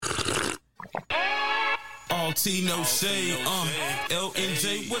All tea, no shade.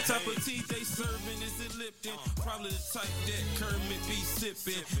 L&J, what type of tea they serving? Is it Lipton? Probably the type that Kermit be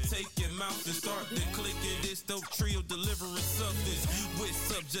sipping. Take your mouth and start to clicking. This dope trio delivering substance with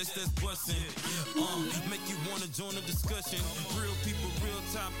subjects that's busting. Make you wanna join the discussion. Real people, real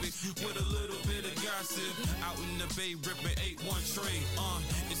topics with a little bit of gossip. Out in the Bay, ripping 8-1 trade.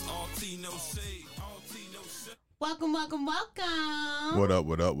 It's all tea, no shade. All tea, no shade. Welcome. What up?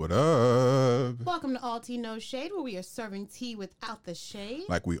 Welcome to All Tea No Shade, where we are serving tea without the shade.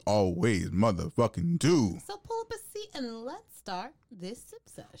 Like we always motherfucking do. So pull up a seat and let's start this sip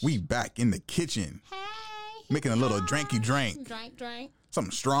session. We back in the kitchen. Hey. Making a little drinky drink. Drink.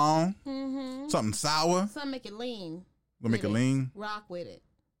 Something strong. Mm-hmm. Something sour. Some make it lean. We'll make it lean. Rock with it.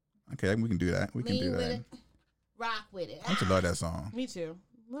 Okay, we can do that. We can do Lean with that. it. Rock with it. I used to love that song. Me too.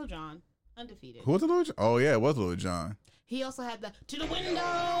 Lil Jon. Undefeated. Who was it, Lil Jon? Oh, yeah, it was Lil Jon. He also had the to the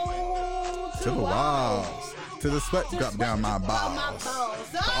window, To the walls. To the sweat drop down my balls.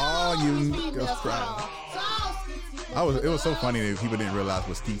 All you niggas cry. It was so funny that people didn't realize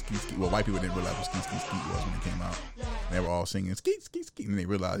what ski. Well, white people didn't realize what ski was when it came out. They were all singing ski, and they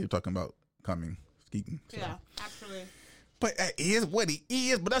realized you were talking about coming, skeeting. So. Yeah, actually. But that is what it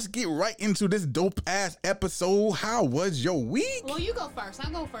is. But let's get right into this dope-ass episode. How was your week? Well, you go first.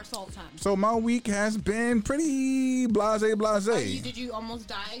 I go first all the time. So my week has been pretty blase. Did you almost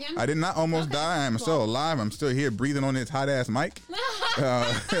die again? I did not almost die. I'm still alive. I'm still here breathing on this hot-ass mic.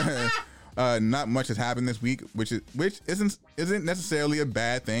 Not much has happened this week, which isn't necessarily a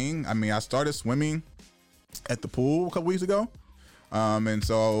bad thing. I mean, I started swimming at the pool a couple weeks ago. And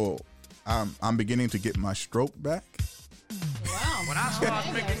so I'm beginning to get my stroke back. Wow. When I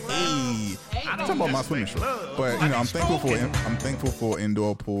start making love, I'm talking about my swimming stroke. But I'm thankful for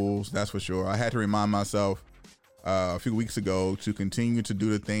indoor pools, that's for sure. I had to remind myself a few weeks ago to continue to do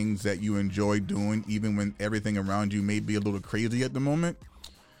the things that you enjoy doing, even when everything around you may be a little crazy at the moment.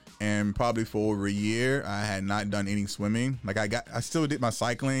 And probably for over a year, I had not done any swimming. Like I still did my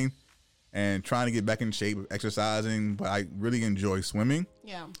cycling and trying to get back in shape of exercising, but I really enjoy swimming.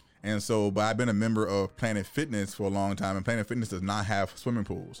 Yeah. And so, but I've been a member of Planet Fitness for a long time, and Planet Fitness does not have swimming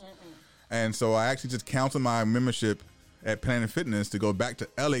pools. And so I actually just canceled my membership at Planet Fitness to go back to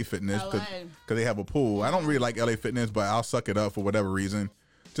LA Fitness because they have a pool. I don't really like LA Fitness, but I'll suck it up for whatever reason,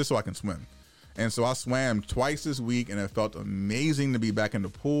 just so I can swim. And so I swam twice this week, and it felt amazing to be back in the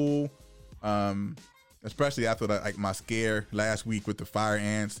pool, especially after my scare last week with the fire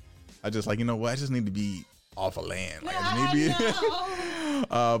ants. I just you know what? I just need to be off of land.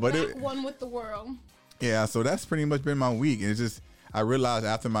 But one with the world. Yeah, so that's pretty much been my week. And it's just I realized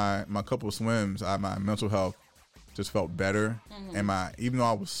after my couple of swims, my mental health just felt better. And even though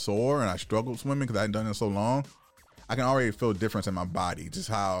I was sore and I struggled swimming because I hadn't done it so long, I can already feel a difference in my body. Just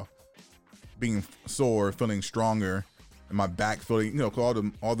how being sore, feeling stronger, and my back feeling,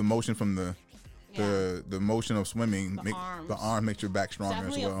 all the motion from the motion of swimming, the arm makes your back stronger as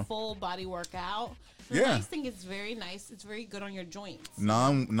well. Definitely a full body workout. The nice thing is very nice. It's very good on your joints.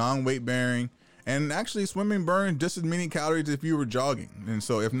 Non-weight bearing. And actually swimming burns just as many calories if you were jogging. And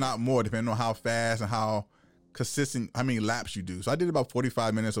so if not more, depending on how fast and how consistent, how many laps you do. So I did about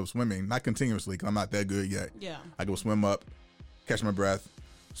 45 minutes of swimming, not continuously because I'm not that good yet. Yeah. I go swim up, catch my breath,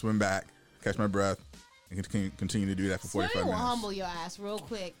 swim back, catch my breath, and continue to do that for 45 minutes. Swimming will humble your ass real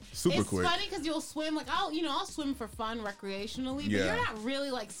quick. Quick. It's funny because you'll swim I'll swim for fun recreationally, but you're not really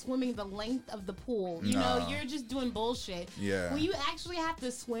swimming the length of the pool. You know, you're just doing bullshit. Yeah. When you actually have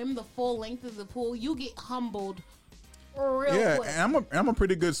to swim the full length of the pool, you get humbled real quick. Yeah, and I'm a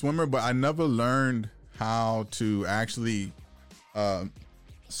pretty good swimmer, but I never learned how to actually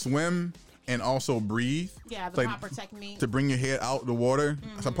swim and also breathe. Yeah, the proper technique. To bring your head out the water.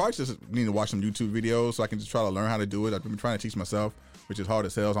 So I probably just need to watch some YouTube videos so I can just try to learn how to do it. I've been trying to teach myself, which is hard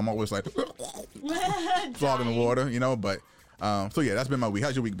as hell. So I'm always flogging the water, but so yeah, that's been my week.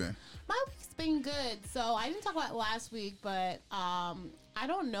 How's your week been? My week's been good. So I didn't talk about it last week, but I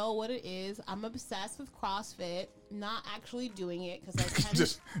don't know what it is. I'm obsessed with CrossFit, not actually doing it because I tend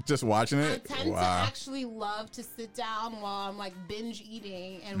just watching it. I tend to actually love to sit down while I'm binge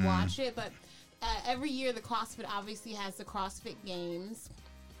eating and watch it. But every year the CrossFit obviously has the CrossFit Games.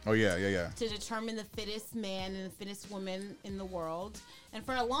 Oh yeah. To determine the fittest man and the fittest woman in the world. And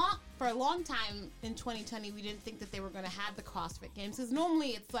for a long time in 2020, we didn't think that they were going to have the CrossFit Games because normally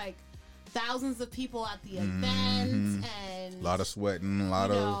it's thousands of people at the event and a lot of sweating,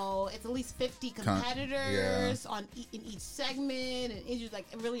 it's at least 50 competitors in each segment, and it's just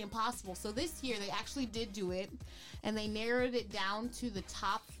really impossible. So this year they actually did do it, and they narrowed it down to the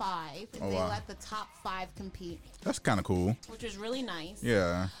top 5, and let the top 5 compete. That's kind of cool, which is really nice.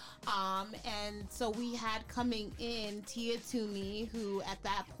 Yeah. And so we had coming in Tia Toomey, who at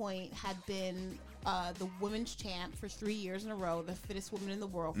that point had been the women's champ for 3 years in a row, the fittest woman in the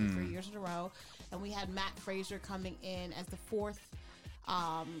world for 3 years in a row. And we had Matt Fraser coming in as the fourth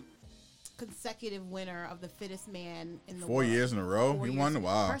consecutive winner of the fittest man in the world. 4 years in a row? He won?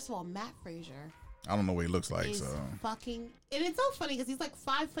 Wow. First of all, Matt Fraser. I don't know what he looks like. So fucking, and it's so funny because he's like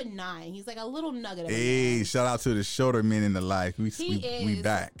 5'9". He's like a little nugget. Of a hey, man. Shout out to the shorter men in the life. We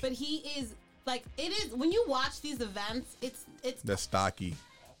back. But he is like, it is when you watch these events. It's that's stocky.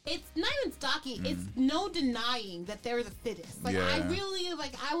 It's not even stocky. It's no denying that they're the fittest. Like I really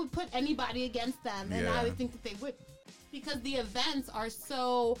I would put anybody against them, and I would think that they would, because the events are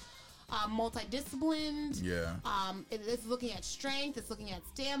so. Multidisciplined. Yeah. It's looking at strength. It's looking at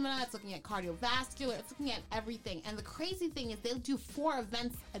stamina. It's looking at cardiovascular. It's looking at everything. And the crazy thing is, they'll do 4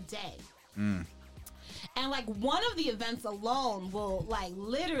 events a day. And like one of the events alone will like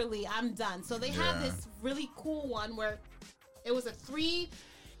literally, I'm done. So they have this really cool one where it was a 3-mile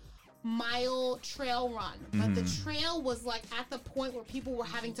trail run, but the trail was like at the point where people were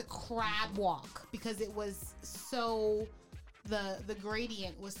having to crab walk because it was so. The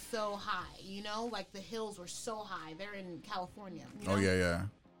gradient was so high, you know, like the hills were so high. They're in California. You know? Oh, yeah.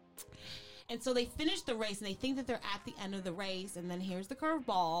 And so they finished the race, and they think that they're at the end of the race, and then here's the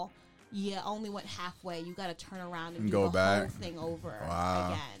curveball. You only went halfway. You got to turn around and go do the back. whole thing over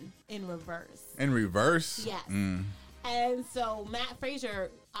again in reverse. In reverse? Yes. And so Matt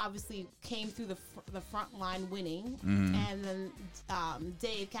Fraser obviously came through the front line winning, and then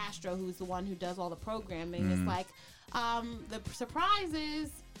Dave Castro, who's the one who does all the programming, is like, the surprise is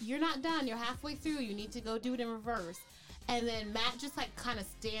you're not done. You're halfway through. You need to go do it in reverse. And then Matt just like kind of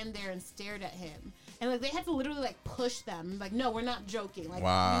stand there and stared at him. And like they had to literally like push them. Like, no, we're not joking. Like,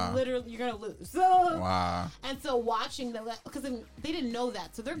 you're going to lose. Wow. And so watching them, because they didn't know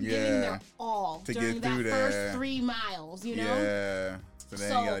that. So they're giving their all during that first 3 miles, you know? Yeah. So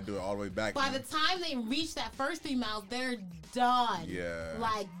then you got to do it all the way back. By the time they reach that first 3 miles, they're done. Yeah.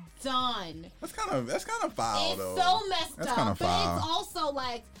 Like, done. That's kind of foul, though. It's so messed up. But it's also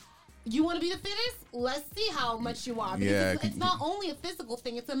like, you want to be the fittest? Let's see how much you are. Because it's not only a physical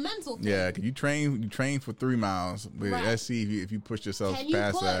thing; it's a mental thing. Yeah, because you train for 3 miles. But let's see if you push yourself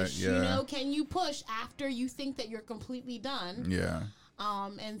past that. Yeah. You know, can you push after you think that you're completely done? Yeah.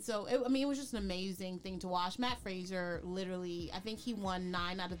 And so it was just an amazing thing to watch. Matt Fraser, literally, I think he won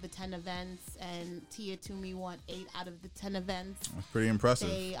 9 out of the 10 events, and Tia Toomey won 8 out of the 10 events. That's pretty impressive.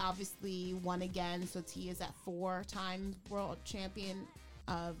 They obviously won again, so Tia's at 4-time world champion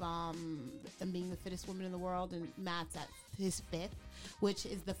of being the fittest woman in the world, and Matt's at his 5th, which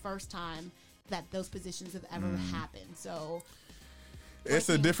is the first time that those positions have ever happened. So it's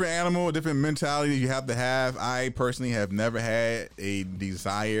a different animal, a different mentality you have to have. I personally have never had a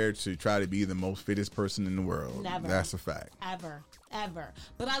desire to try to be the most fittest person in the world. Never. That's a fact. Ever.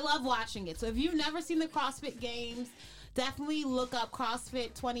 But I love watching it. So if you've never seen the CrossFit Games, definitely look up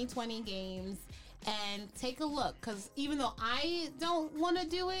CrossFit 2020 Games and take a look, because even though I don't want to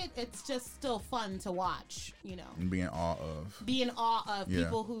do it, it's just still fun to watch, you know. And be in awe of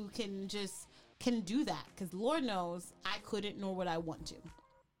people who can do that, because Lord knows I couldn't, nor would I want to.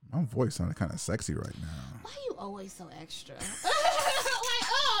 My voice sounded kind of sexy right now. Why are you always so extra?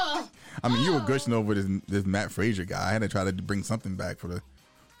 I mean, you were gushing over this Matt Fraser guy. I had to try to bring something back for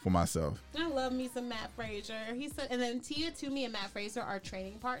myself. I love me some Matt Fraser. He said, and then Tia Toomey and Matt Fraser are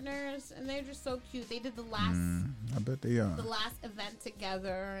training partners, and they're just so cute. They did the last. I bet they are. The last event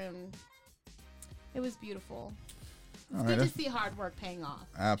together, and it was beautiful. It's good to see hard work paying off.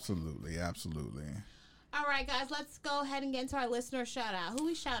 Absolutely. All right, guys, let's go ahead and get into our listener shout out. Who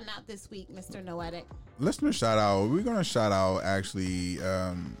we shouting out this week, Mr. Noetic? Listener shout out. We're gonna shout out actually.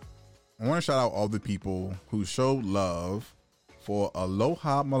 I want to shout out all the people who showed love for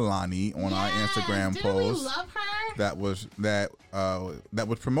Aloha Milani on our Instagram post. We love her? That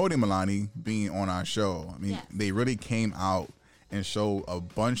was promoting Milani being on our show. I mean, they really came out and showed a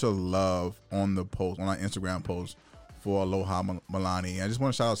bunch of love on the post, on our Instagram post for Aloha Milani. I just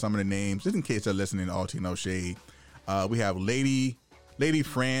want to shout out some of the names, just in case they're listening to All Tea No Shade. We have Lady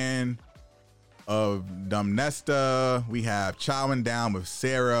Fran of Dumnesta. We have Chowing Down with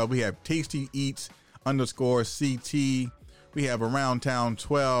Sarah. We have Tasty Eats _CT. We have Around Town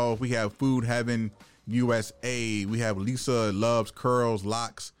 12. We have Food Heaven USA. We have Lisa Loves Curls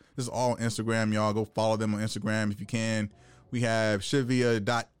Locks. This is all on Instagram, y'all. Go follow them on Instagram if you can. We have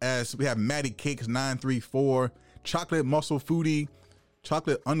Shivia.s. We have Maddie Cakes 934. Chocolate Muscle Foodie.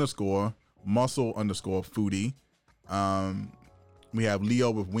 Chocolate _muscle foodie. We have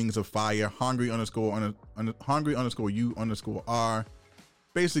Leo with Wings of Fire. Hungry _U_R.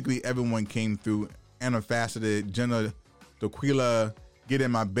 basically everyone came through. Anna Faceted, Jenna Dequila, Get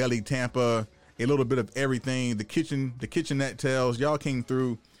In My Belly, Tampa, a little bit of everything. The Kitchenette Tales, y'all came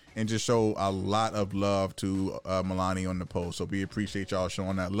through and just show a lot of love to Milani on the post. So we appreciate y'all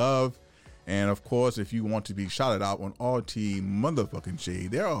showing that love. And of course, if you want to be shouted out on RT motherfucking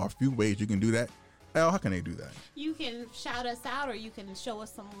Shade, there are a few ways you can do that. Elle, how can they do that? You can shout us out, or you can show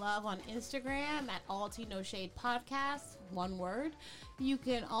us some love on Instagram at RT No Shade Podcast, one word. You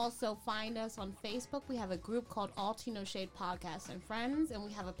can also find us on Facebook. We have a group called RT No Shade Podcast and Friends, and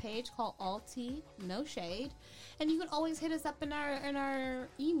we have a page called RT No Shade. And you can always hit us up in our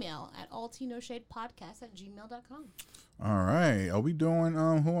email at rtnoshadepodcast@gmail.com. All right. Are we doing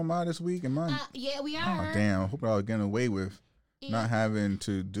Who Am I this week? Yeah, we are. Oh, damn. I hope I was getting away with not having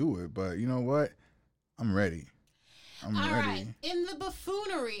to do it. But you know what? I'm ready. I'm ready. All right. In the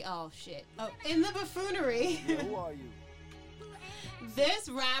buffoonery. Oh, shit. In the buffoonery. Who are you? This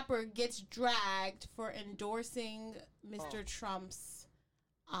rapper gets dragged for endorsing Mr. Trump's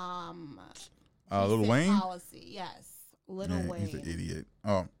Lil Wayne policy. Yes. Lil Wayne. He's an idiot.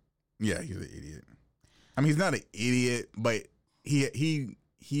 Oh, yeah, he's an idiot. I mean, he's not an idiot, but he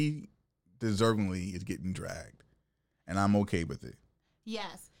deservingly is getting dragged, and I'm okay with it.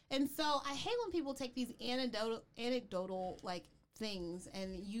 Yes, and so I hate when people take these anecdotal like things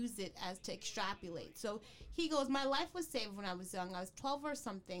and use it as to extrapolate. So he goes, "My life was saved when I was young. I was 12 or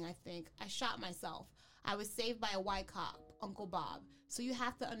something, I think. I shot myself. I was saved by a white cop, Uncle Bob. So you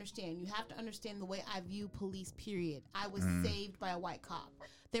have to understand. You have to understand the way I view police, period. I was saved by a white cop.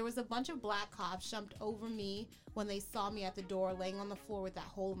 There was a bunch of black cops jumped over me when they saw me at the door laying on the floor with that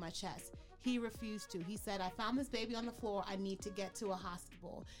hole in my chest. He refused to. He said, I found this baby on the floor. I need to get to a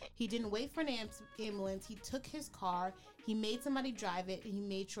hospital. He didn't wait for an ambulance. He took his car. He made somebody drive it, and he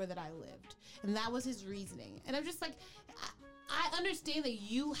made sure that I lived." And that was his reasoning. And I'm just like, I understand that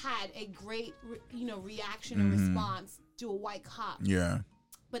you had a great, reaction and response to a white cop. Yeah.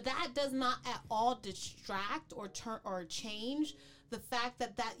 But that does not at all distract or change the fact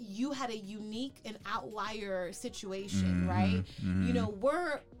that you had a unique and outlier situation, right? You know,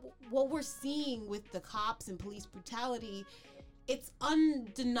 what we're seeing with the cops and police brutality, it's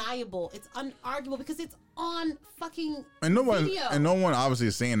undeniable, it's unarguable because it's on fucking video. And no one obviously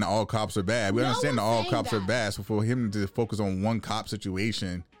is saying that all cops are bad. We understand that all cops are bad. So for him to focus on one cop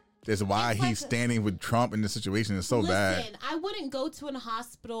situation, that's why he's standing with Trump in this situation is so bad. Listen, I wouldn't go to a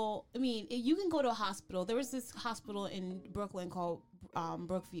hospital. I mean, you can go to a hospital. There was this hospital in Brooklyn called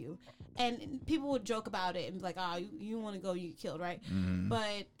Brookview, and people would joke about it and be like, "Oh, you want to go, you get killed, right?"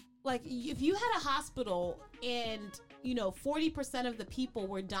 But like, if you had a hospital and 40% of the people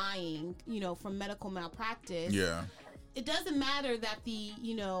were dying, from medical malpractice. Yeah, it doesn't matter that the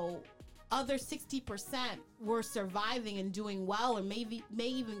other 60% were surviving and doing well, or may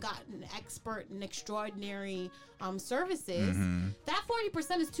even gotten expert and extraordinary services. That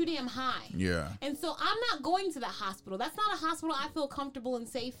 40% is too damn high. Yeah. And so I'm not going to that hospital. That's not a hospital I feel comfortable and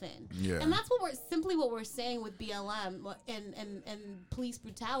safe in. Yeah. And that's what we're saying with BLM and police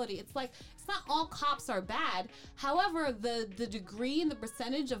brutality. It's like, it's not all cops are bad. However, the degree and the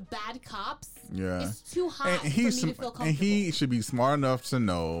percentage of bad cops is too high for me to feel comfortable. And he should be smart enough to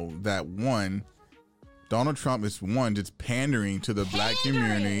know that, one, Donald Trump is, one, just pandering to the black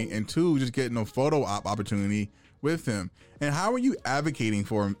community, and two, just getting a photo op opportunity with him. And how are you advocating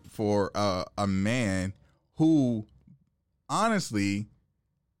for a man who honestly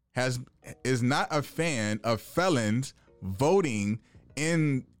is not a fan of felons voting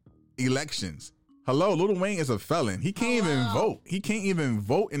in elections? Hello, Lil Wayne is a felon. He can't even vote. He can't even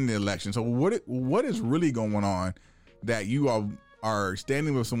vote in the election. So what is really going on that you are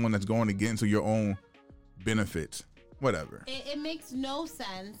standing with someone that's going against your own benefits? Whatever. It makes no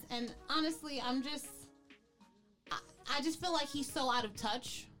sense. And honestly, I just feel like he's so out of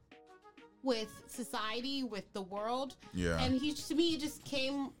touch with society, with the world. Yeah. And to me, it just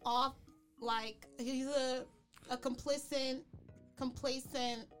came off like he's a complacent.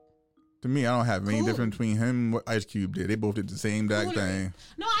 To me, I don't have any difference between him and what Ice Cube did. They both did the same thing.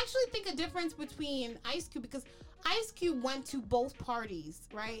 No, I actually think a difference between Ice Cube, because Ice Cube went to both parties,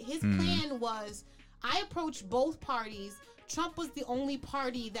 right? His plan was, I approached both parties. Trump was the only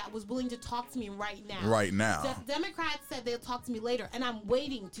party that was willing to talk to me right now. Right now. The Democrats said they'll talk to me later, and I'm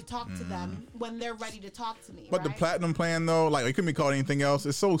waiting to talk to them when they're ready to talk to me. But the platinum plan, though, like, it couldn't be called anything else.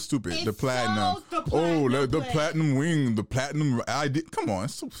 It's so stupid. The platinum. The platinum wing, the platinum ID. Come on,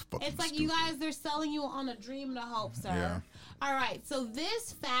 it's so fucking It's like stupid. You guys, they're selling you on a dream and a hope, sir. Yeah. All right, so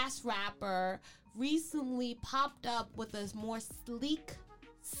this fast rapper recently popped up with a more sleek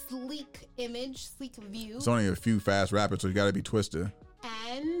image, sleek view. It's only a few fast rappers, so you got to be Twister.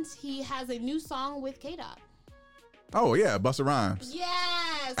 And he has a new song with K-Dot. Oh yeah, Busta Rhymes.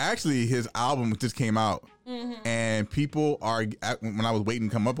 Yes. Actually, his album just came out, and people are when I was waiting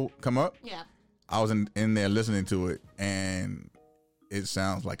to come up. Yeah. I was in there listening to it, and it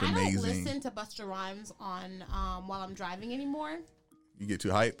sounds like amazing. I don't listen to Busta Rhymes on while I'm driving anymore. You get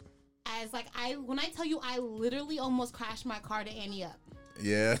too hype. As like when I tell you, I literally almost crashed my car to Annie Up.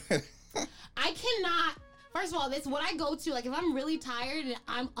 Yeah. I cannot. First of all, this what I go to. Like if I'm really tired and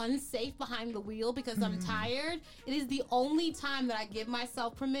I'm unsafe behind the wheel because I'm tired, it is the only time that I give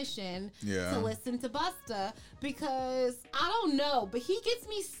myself permission to listen to Busta, because I don't know, but he gets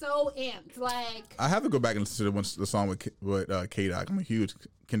me so amped. Like I have to go back and listen to the song with K-Dot. I'm a huge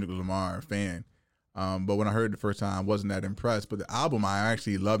Kendrick Lamar fan. But when I heard it the first time, I wasn't that impressed. But the album, I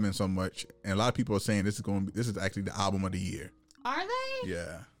actually love it so much, and a lot of people are saying this is actually the album of the year. Are they?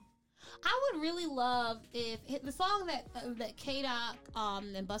 Yeah. I would really love if the song that K-Dot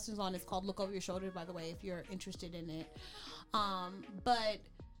and Busta's on is called "Look Over Your Shoulder." By the way, if you're interested in it, but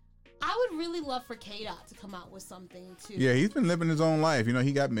I would really love for K-Dot to come out with something too. Yeah, he's been living his own life. You know,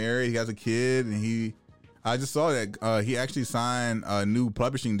 he got married, he has a kid, and I just saw that he actually signed a new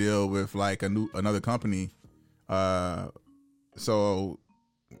publishing deal with like another company. So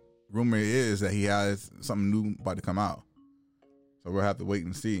rumor is that he has something new about to come out. So we'll have to wait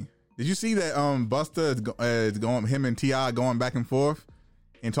and see. Did you see that Busta is going, him and T.I. going back and forth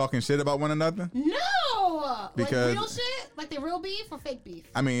and talking shit about one another? No, because, like real shit, like they real beef or fake beef.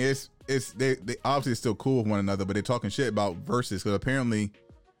 I mean, they obviously still cool with one another, but they're talking shit about verses because apparently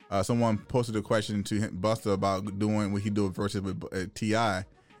someone posted a question to Busta about doing what he do with verses with T.I.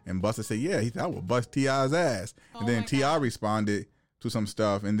 and Busta said, "Yeah, I will bust T.I.'s ass," and then T.I. responded to some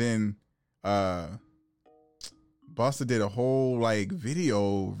stuff, and then Busta did a whole like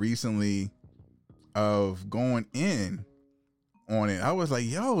video recently of going in on it. I was like,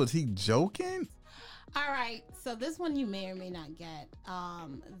 yo, is he joking? All right, so this one you may or may not get.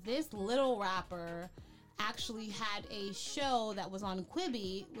 This little rapper actually had a show that was on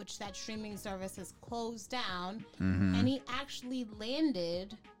Quibi, which that streaming service has closed down, and he actually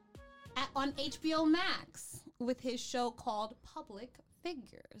landed on HBO Max with his show called Public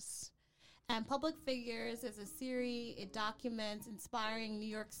Figures. And Public Figures is a series. It documents inspiring New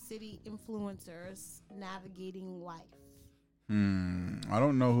York City influencers navigating life. I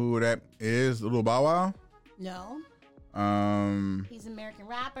don't know who that is. Little Bow Wow? No. He's an American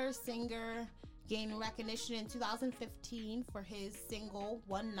rapper, singer, gained recognition in 2015 for his single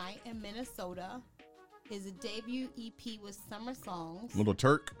One Night in Minnesota. His debut EP was Summer Songs. Little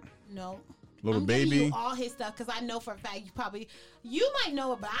Turk? No. Little I'm Baby? giving you all his stuff because I know for a fact you might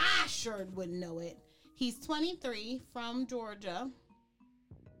know it, but I sure wouldn't know it. He's 23, from Georgia.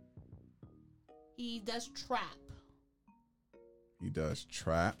 He does trap.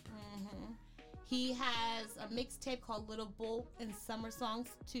 He has a mixtape called Little Bull and Summer Songs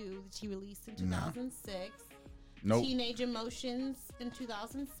 2 that he released in 2006. Nope. Teenage Emotions in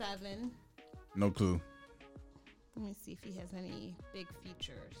 2007. No clue. Let me see if he has any big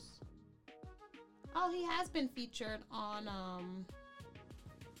features. Oh, he has been featured on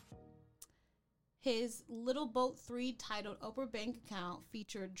his Little Boat 3 titled Oprah Bank Account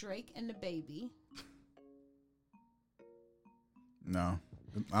featured Drake and the Baby. No,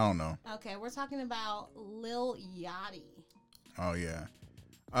 I don't know. Okay, we're talking about Lil Yachty. Oh yeah.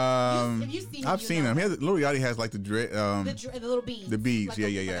 Have you seen him? I've seen him. Lil Yachty has like the little beads. The beads,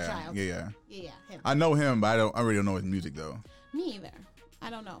 like yeah. Him. I know him, but I really don't know his music though. Me either. I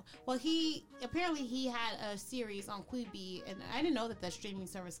don't know. Well, he had a series on Quibi, and I didn't know that the streaming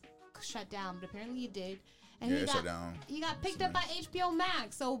service shut down, but apparently he did. And it shut down. He got picked up by HBO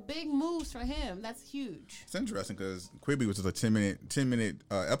Max, so big moves for him. That's huge. It's interesting because Quibi was just a 10-minute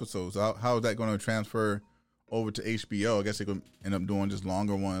episode. So how is that going to transfer over to HBO? I guess they're going to end up doing just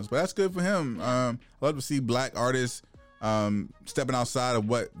longer ones, but that's good for him. I love to see black artists stepping outside of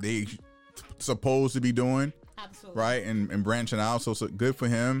what they supposed to be doing. Absolutely. Right, and branching out. So good for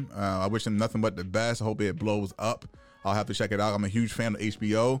him. I wish him nothing but the best. I hope it blows up. I'll have to check it out. I'm a huge fan of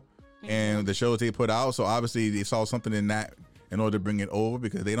HBO and the shows they put out. So obviously they saw something in that in order to bring it over,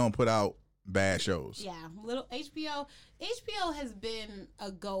 because they don't put out bad shows. Yeah, little HBO has been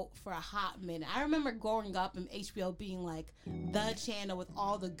a GOAT for a hot minute. I remember growing up and HBO being like the channel with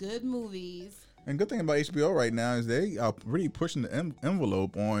all the good movies. And good thing about HBO right now is they are really pushing the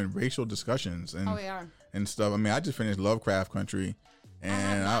envelope on racial discussions and they are. And stuff. I mean, I just finished Lovecraft Country, and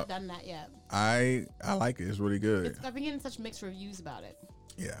I have not done that yet. I like it. It's really good. I've been getting such mixed reviews about it.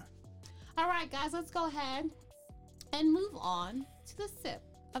 Yeah. All right, guys, let's go ahead and move on to the sip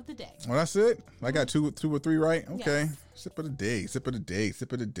of the day. Well, that's it. I got two or three right. Okay. Yes. Sip of the day. Sip of the day.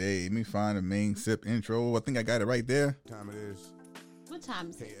 Sip of the day. Let me find the main sip intro. I think I got it right there. Time it is. What time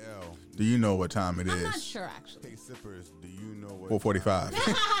is it? KL. Do you know what time it is? I'm not sure, actually. Hey sippers, do you know what? 4:45.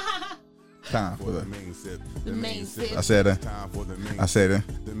 Time for the main sip. The main sip. I said it. Time for the main I said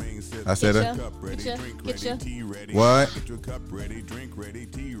it. The main sip. I said Get it. ya. Cup ready, Get ya. drink Get ready, ya. tea ready. What? Get your cup ready, drink ready,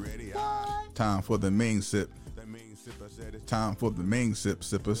 tea ready. Time for the main sip. The main sip, I said it. Time for the main sip,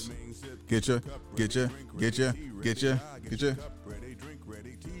 sippers. Main sip. Get ya. Get ya. Get ya. Get ya. Get ya. Cup ready, drink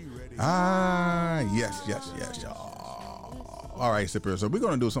ready, tea ready. Yes, y'all. All right, sippers. So we're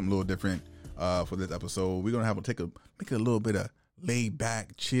gonna do something a little different for this episode. We're gonna make it a little bit of laid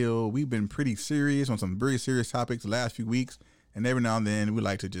back, chill. We've been pretty serious on some very serious topics the last few weeks, and every now and then we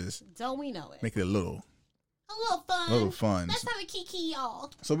like to just Don't we know it? make it a little fun. A little fun. Let's have a kiki,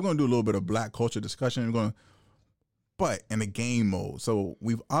 y'all. So we're gonna do a little bit of black culture discussion. But in a game mode. So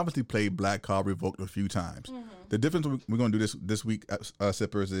we've obviously played Black Card Revoked a few times. Mm-hmm. The difference we're gonna do this week,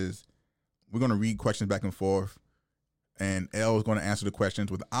 sippers, is we're gonna read questions back and forth, and L is gonna answer the questions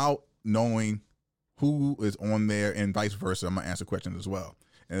without knowing who is on there, and vice versa. I'm gonna answer questions as well,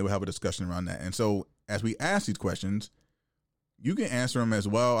 and we'll have a discussion around that. And so as we ask these questions, you can answer them as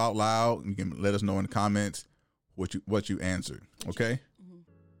well out loud. You can let us know in the comments what you answered. Okay.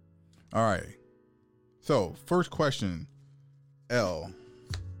 Mm-hmm. All right. So first question, L,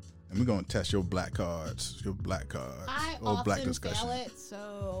 and we're gonna test your black cards. I or often black discussion. fail it,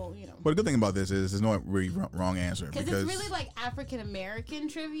 so you know. But the good thing about this is there's no really wrong answer Because it's really like African American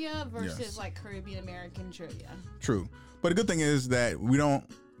trivia versus Yes. like Caribbean American trivia. True. But the good thing is that we don't,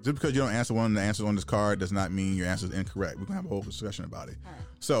 just because you don't answer one of the answers on this card does not mean your answer is incorrect. We're gonna have a whole discussion about it. All right.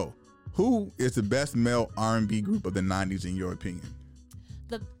 So, who is the best male R&B group of the 90s in your opinion?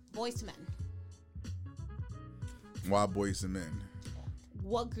 The Boyz II Men. Why Boyz II Men?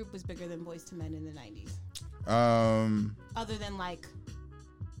 What group was bigger than Boyz II Men in the 90s? Other than like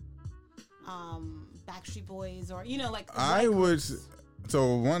Backstreet Boys or like I white would. groups.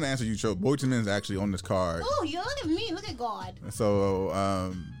 So one answer you chose, Boyz II Men is actually on this card. Oh, you look at me, look at God. So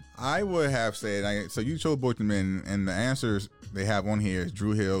I would have said, so you chose Boyz II Men, and the answers they have on here is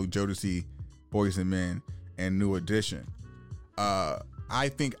Drew Hill, Jodeci, Boyz II Men, and New Edition. I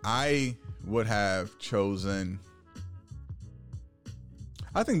think I would have chosen.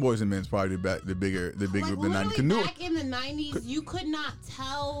 I think Boyz II Men is probably the big group in the 90s. Literally back in the 90s, you could not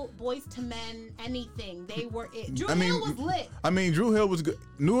tell Boyz II Men anything. They were it. Drew Hill was lit. I mean, Drew Hill was good.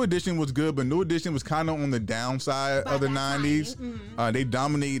 New Edition was good, but New Edition was kind of on the downside By of the that time. 90s. Mm-hmm. They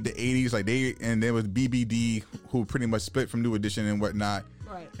dominated the 80s, and there was BBD who pretty much split from New Edition and whatnot.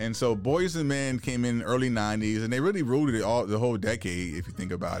 Right. And so Boyz II Men came in the early 90s, and they really ruled it all the whole decade, if you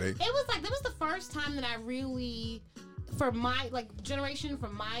think about it. It was like, that was the first time that I really, for my generation,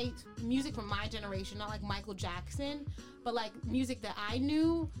 from my music from my generation, not like Michael Jackson, but like music that I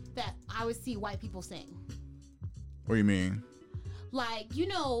knew that I would see white people sing. What do you mean? Like,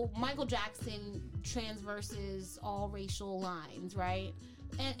 Michael Jackson transverses all racial lines, right?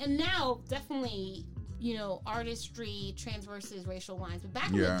 And now definitely, artistry transverses racial lines. But back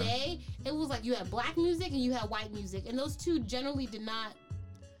in the day, it was like you had black music and you had white music, and those two generally did not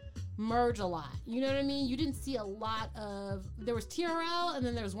merge a lot. You know what I mean? You didn't see a lot of, there was TRL and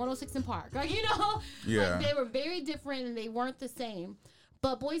then there was 106 in Park. Like, Yeah. like they were very different and they weren't the same.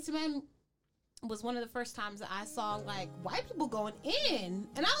 But Boyz II Men was one of the first times that I saw like white people going in,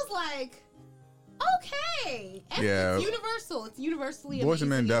 and I was like, okay, and it's universal. It's universally Boyz II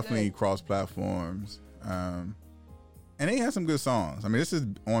Men definitely good. cross platforms, and they had some good songs. I mean, this is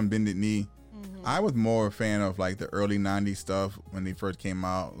on Bended Knee. Mm-hmm. I was more a fan of like the early '90s stuff when they first came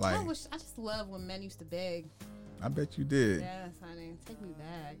out. Like, I just love when men used to beg. I bet you did. Yes, honey, take me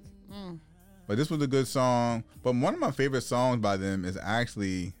back. But this was a good song. But one of my favorite songs by them is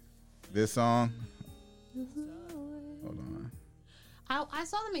actually this song. Hold on. I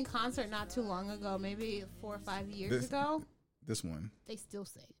saw them in concert not too long ago, maybe 4 or 5 years ago. This one. They still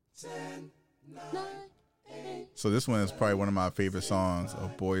say 10, 9, 8. So this one is probably one of my favorite songs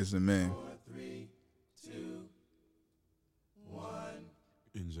of Boyz II Men. 4, 3, 2, 1.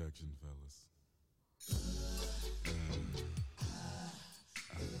 Injection, fellas.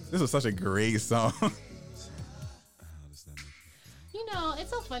 This is such a great song. It's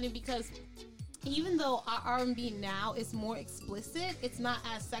so funny because even though our R&B now is more explicit, it's not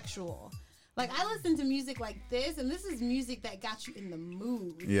as sexual. Like, I listen to music like this, and this is music that got you in the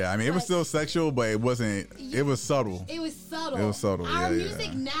mood. Yeah, I mean, it was still sexual, but it wasn't. It was subtle. It was subtle. It was subtle. Our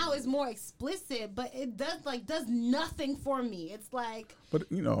music now is more explicit, but it does nothing for me. It's like. But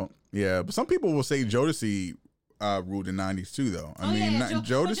but some people will say Jodeci ruled the '90s too, though. I mean, yeah,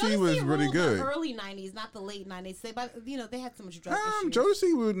 Jodeci was really ruled good. The early '90s, not the late '90s. They had so much drug issues.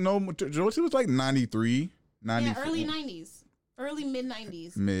 Jodeci was like 93, 94. Yeah, early '90s, early mid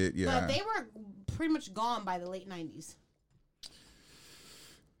 '90s. Yeah. But they were pretty much gone by the late '90s.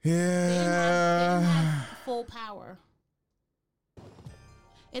 Yeah. They didn't have full power.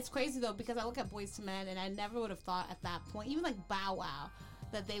 It's crazy though because I look at Boyz II Men and I never would have thought at that point, even like Bow Wow,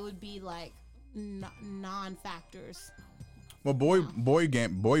 that they would be like non-factors. Well, boy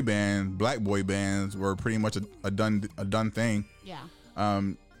bands, black boy bands were pretty much a done thing. Yeah.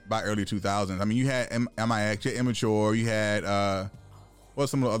 By early 2000s. I mean, you had MIX, you had Immature, you had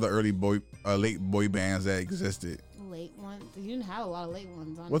some of the other late boy bands that existed. Late ones. You didn't have a lot of late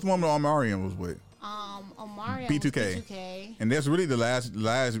ones. Honestly. What's the one that Omarion was with? Omarion B2K. was B2K. And that's really the last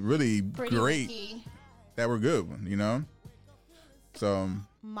really Pretty great Ricky. that were good, you know? So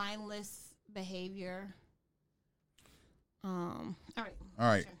Mindless Behavior. All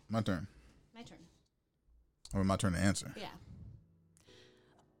right, my turn. My turn. Or my turn to answer. Yeah.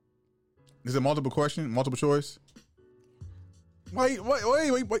 Is it multiple choice? Wait,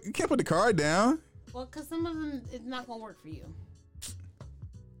 you can't put the card down. Well, because some of them, it's not going to work for you.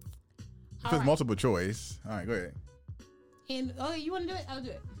 If it's multiple choice. All right, go ahead. And, you want to do it? I'll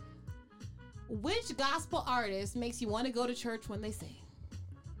do it. Which gospel artist makes you want to go to church when they sing?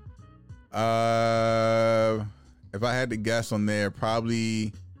 If I had to guess on there,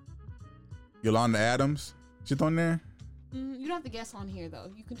 probably Yolanda Adams. She's on there? You don't have to guess on here, though.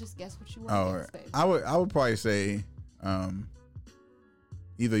 You can just guess what you want to guess, babe. I would probably say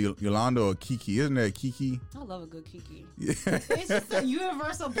either Yolanda or Kiki. Isn't there a Kiki? I love a good Kiki. Yeah. It's just a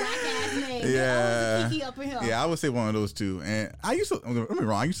universal black ass name. Yeah. Kiki up in here. Yeah, I would say one of those two. And I used to, don't get me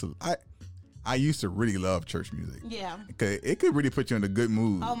wrong, I used to really love church music. Yeah. Cause it could really put you in a good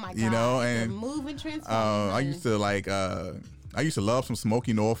mood. Oh my God. You know, and move and transform. I used to love some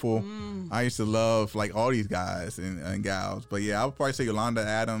Smokey Norfolk. I used to love like all these guys and gals. But yeah, I would probably say Yolanda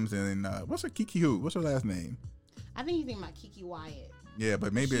Adams and what's her Kiki who? What's her last name? I think you think about Kiki Wyatt. Yeah,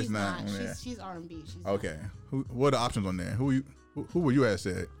 but maybe She's it's not. She's R&B. She's okay. What are the options on there? Who would you have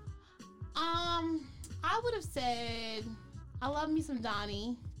said? I would have said I love me some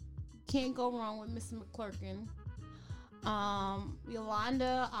Donnie. Can't go wrong with Mr. McClurkin.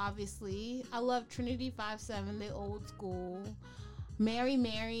 Yolanda, obviously. I love Trinity 5-7, the old school.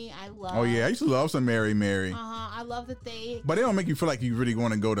 Mary, I love. Oh yeah, I used to love some Mary. I love that they. But they don't make you feel like you really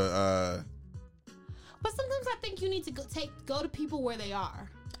want to go to. But sometimes I think you need to go to people where they are.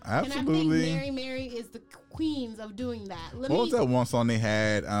 Absolutely. And I think Mary is the queens of doing that. What was that one song they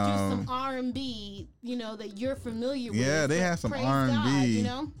had? Do some R&B, that you're familiar with. Yeah, they had some Praise R&B. God, you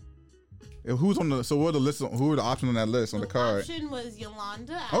know? Who's on the? So what are the list? Who are the options on that list on the card? Option was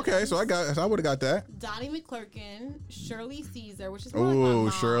Yolanda Adams, Okay, so I would have got that. Donnie McClurkin, Shirley Caesar, which is more like my mom.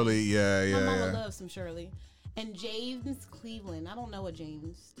 Shirley, yeah. My mama loves some Shirley, and James Cleveland. I don't know a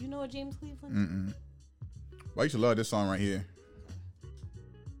James. Do you know a James Cleveland? Mm-mm. Well, I used to love this song right here.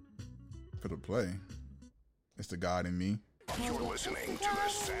 For the play, it's the God in Me. You're listening to the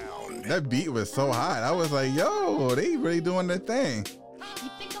sound. That beat was so hot. I was like, yo, they really doing their thing. You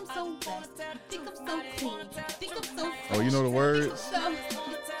think I'm so bad? You think I'm so clean? You think I'm so fresh? Oh, you know the words? So, yeah,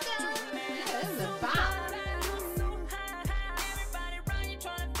 this is a bop.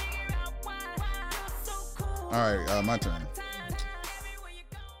 All right, my turn.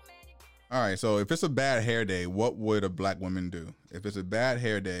 All right, so if it's a bad hair day, what would a black woman do? If it's a bad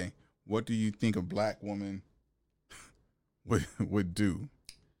hair day, what do you think a black woman would do?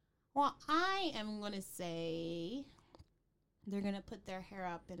 Well, I am going to say they're going to put their hair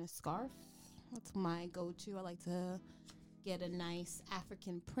up in a scarf. That's my go-to. I like to get a nice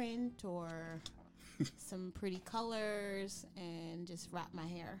African print or some pretty colors and just wrap my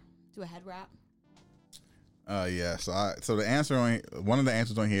hair. Do a head wrap. Yeah. So the answer one of the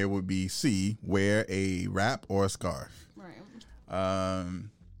answers on here would be C, wear a wrap or a scarf. Right.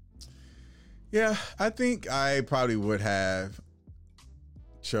 Yeah, I think I probably would have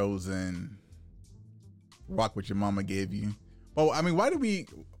chosen rock what your mama gave you. Well, I mean, why do we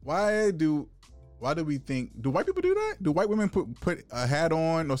think, do white people do that? Do white women put a hat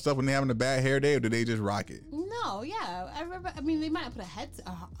on or stuff when they're having a bad hair day, or do they just rock it? No, yeah. I mean, they might put a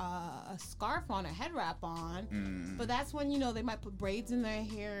scarf on, a head wrap on, but that's when, they might put braids in their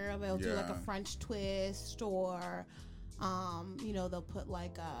hair. They'll do like a French twist, or, they'll put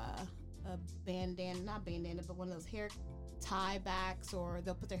like a bandana, not bandana, but one of those hair tie backs, or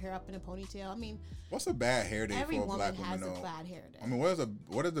they'll put their hair up in a ponytail. I mean, what's a bad hair day for a black woman? Every woman has though? a bad hair day. I mean, what is a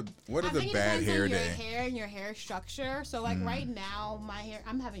bad hair day? Your hair and your hair structure. So like right now, my hair,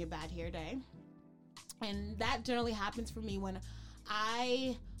 I'm having a bad hair day. And that generally happens for me when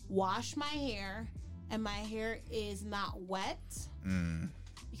I wash my hair and my hair is not wet.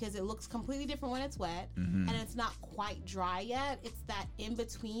 Because it looks completely different when it's wet, and it's not quite dry yet. It's that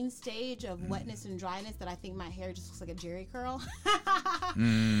in-between stage of wetness and dryness that I think my hair just looks like a jerry curl.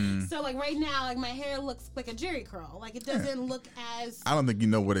 So like right now, like my hair looks like a jerry curl. Like it doesn't look as... I don't think you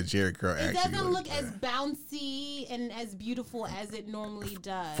know what a jerry curl actually is. It doesn't look as bouncy and as beautiful as it normally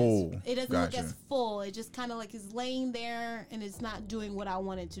does. Full. It doesn't look as full. It just kind of like is laying there and it's not doing what I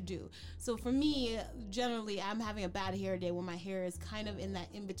want it to do. So for me, generally, I'm having a bad hair day when my hair is kind of in that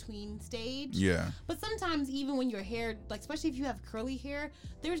in-between stage. Yeah. But sometimes even when your hair, like especially if you have curly hair,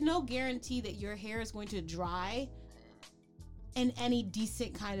 there's no guarantee that your hair is going to dry in any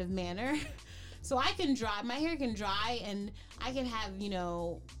decent kind of manner. So I can dry, my hair can dry and I can have, you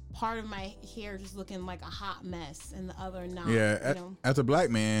know, part of my hair just looking like a hot mess and the other not. Yeah, as a black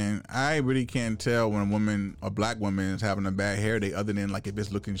man, I really can't tell when a black woman is having a bad hair day other than like if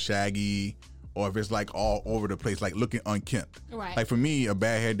it's looking shaggy or if it's like all over the place, like looking unkempt. Right. Like for me, a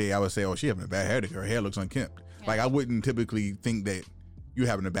bad hair day, I would say, oh, she having a bad hair day. Her hair looks unkempt. Yeah. Like I wouldn't typically think that you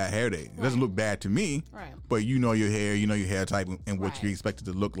having a bad hair day. It doesn't look bad to me, but you know your hair, you know your hair type and what you expect it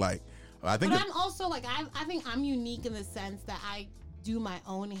to look like. I think but I'm also like, I think I'm unique in the sense that I do my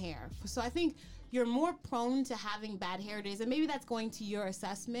own hair. So I think you're more prone to having bad hair days. And maybe that's going to your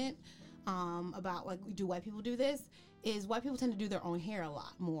assessment about like, do white people do this? Is white people tend to do their own hair a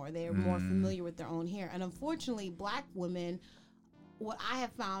lot more. They're more familiar with their own hair. And unfortunately, black women, what I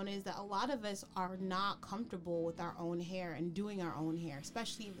have found is that a lot of us are not comfortable with our own hair and doing our own hair,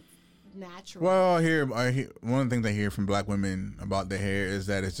 especially natural. Well, one of the things I hear from black women about their hair is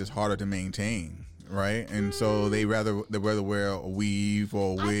that it's just harder to maintain, right? And so they rather wear a weave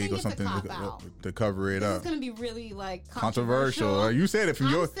or a wig or something to cover it up. It's going to be really like controversial. You said it from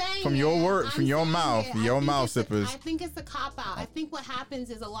your mouth, sippers. I think it's a cop out. I think what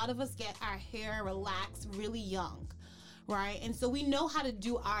happens is a lot of us get our hair relaxed really young, right? And so we know how to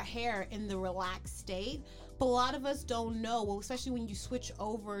do our hair in the relaxed state. But a lot of us don't know, well, especially when you switch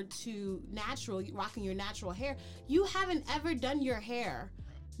over to natural, rocking your natural hair, you haven't ever done your hair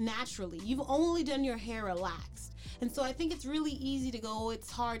naturally. You've only done your hair relaxed. And so I think it's really easy to go, it's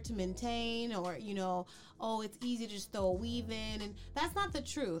hard to maintain, or, you know, oh, it's easy to just throw a weave in. And that's not the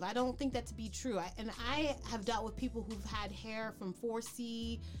truth. I don't think that to be true. I have dealt with people who've had hair from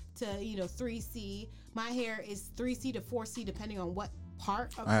 4C to, 3C. My hair is 3C to 4C depending on what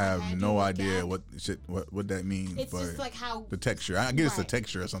part of I have no idea what that means. It's just like how the texture. I guess it's a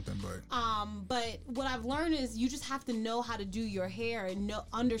texture or something, but what I've learned is you just have to know how to do your hair and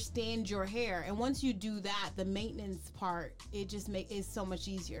understand your hair. And once you do that, the maintenance part is so much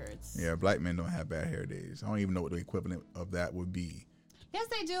easier. Black men don't have bad hair days. I don't even know what the equivalent of that would be. Yes,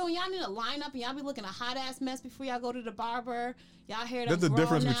 they do. Y'all need to line up and y'all be looking a hot ass mess before y'all go to the barber. Y'all hair There's a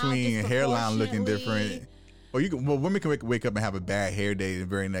difference between a hairline looking different. Women can wake up and have a bad hair day the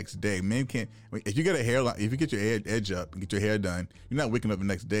very next day. Men can't. If you get a hairline, if you get your edge up and get your hair done, you're not waking up the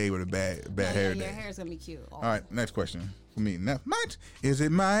next day with a bad hair day. Your hair's gonna be cute. All right, next question for me. Now, is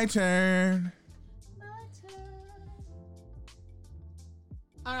it my turn? My turn.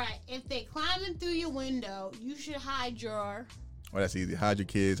 All right. If they climbing through your window, you should hide your. Oh, that's easy. Hide your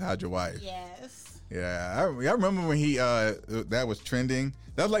kids. Hide your wife. Yes. Yeah, I remember when that was trending.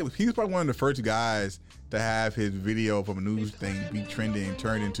 That was like he's probably one of the first guys to have his video from a news thing be trending and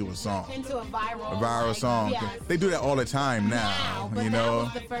turned into a song. Into a viral song. Yes. They do that all the time now, but that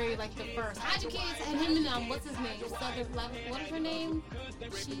was the first. Hide your kids and him and what's his name? What is her name?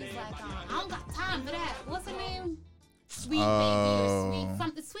 She's like, I don't got time for that. What's her name? Sweet baby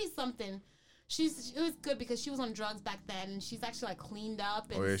or sweet something. It was good because she was on drugs back then, and she's actually like cleaned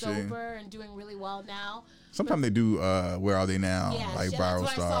up and sober and doing really well now. Sometimes they do. Where are they now? Yeah, like viral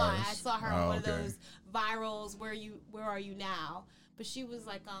stars. I saw her on one of those virals. Where are you now? But she was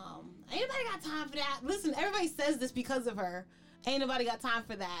like, ain't nobody got time for that. Listen, everybody says this because of her. Ain't nobody got time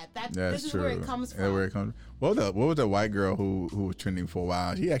for that. This is true. Where it comes from. Yeah, where it comes. What was that white girl who was trending for a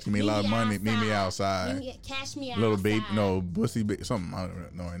while? She actually made a lot of money. Meet me outside. Cash me outside. Little baby, no bussy, something. I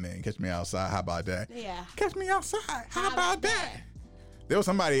don't know her name. Catch me outside. How about that? Yeah. Catch me outside. How about that? There was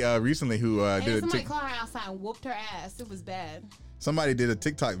somebody recently who did somebody called her outside and whooped her ass. It was bad. Somebody did a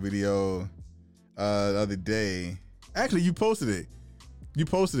TikTok video the other day. Actually, you posted it.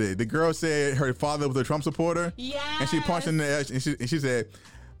 The girl said her father was a Trump supporter. Yeah. And she punched him in the ass, and she said,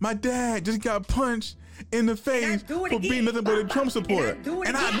 "My dad just got punched in the face for being nothing but a Trump supporter.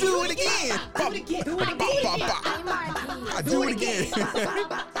 And I do it again. I do it again."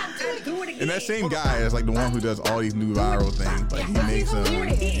 And that same guy is like the one who does all these new viral things. Like he makes them.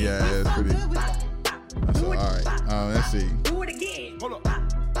 Yeah, it's pretty. So, all right. Let's see. Do it again. Hold up.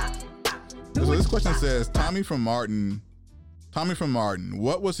 So this question says, Tommy from Martin,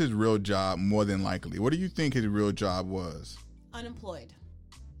 what was his real job more than likely? What do you think his real job was? Unemployed.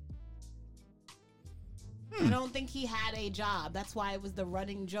 I don't think he had a job. That's why it was the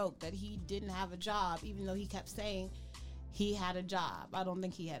running joke that he didn't have a job, even though he kept saying he had a job. I don't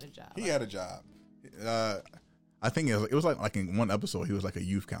think he had a job. He had a job. I think it was like in one episode, he was like a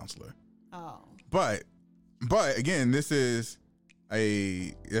youth counselor. Oh. But again, there's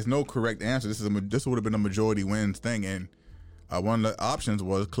no correct answer. This would have been a majority wins thing, and one of the options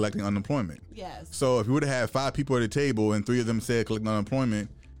was collecting unemployment. Yes. So if you would have had 5 people at the table and 3 of them said collecting unemployment,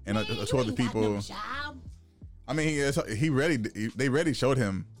 and two other people, no job. I mean, they really showed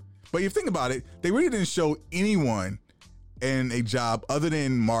him. But if you think about it, they really didn't show anyone in a job other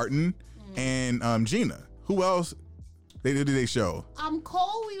than Martin and Gina. Who else did they show?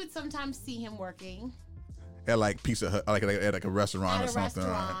 Cole, we would sometimes see him working At like Pizza Hut, like at a restaurant at or a something.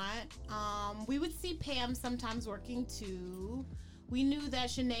 restaurant. We would see Pam sometimes working too. We knew that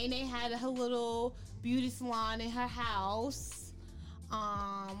Shanae had her little beauty salon in her house.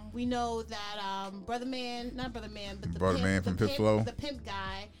 We know that Brother Man from Pip Flow, the pimp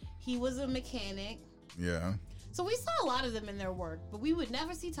guy, he was a mechanic. Yeah. So we saw a lot of them in their work, but we would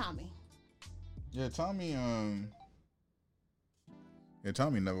never see Tommy. Yeah, Tommy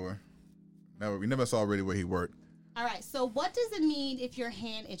never. We never saw really where he worked. All right. So what does it mean if your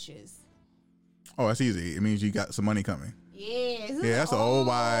hand itches? Oh, that's easy. It means you got some money coming. Yeah. Yeah, that's an old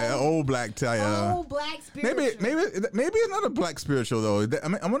black tie. Old black spiritual. Maybe another black spiritual though. I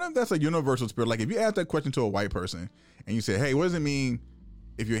mean, I wonder if that's a universal spirit. Like if you ask that question to a white person and you say, "Hey, what does it mean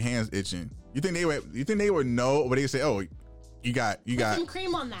if your hand's itching?" You think they would know, but they say, "Oh, you got some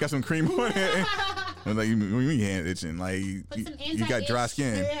cream on that. Got some cream on it." And like, when your hand itching, like you got dry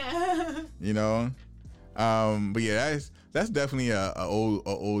skin. Yeah. You know, but yeah, that's definitely a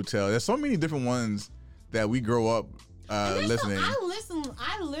old tale. There's so many different ones that we grow up listening.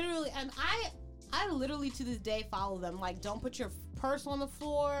 I literally to this day follow them. Like, don't put your purse on the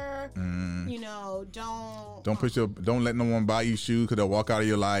floor. You know, don't let no one buy you shoes because they'll walk out of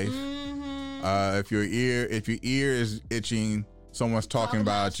your life. If your ear is itching, someone's talking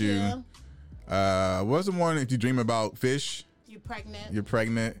about you. What's the one if you dream about fish? You're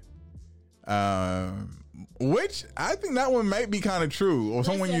pregnant. Which I think that one might be kind of true, or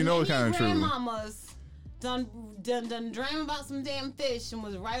someone you know is kind of true. Grandmamas done dream about some damn fish and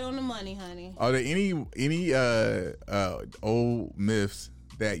was right on the money, honey. Are there any old myths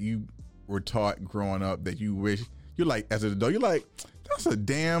that you were taught growing up that you wish you're like as an adult? You're like, that's a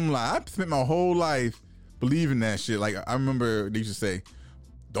damn lie. I spent my whole life believing that shit. Like I remember they used to say,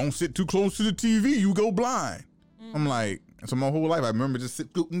 "Don't sit too close to the TV, you go blind." I'm like, so my whole life I remember just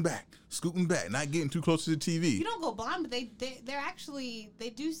scooting back, not getting too close to the TV. You don't go blind, but they're actually, they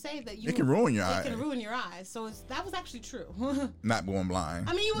do say that it can ruin your eyes. It can ruin your eyes. So that was actually true. Not going blind.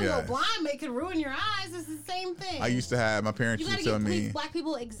 I mean, you wouldn't go blind, but it could ruin your eyes. It's the same thing. I used to have, my parents used to tell me, black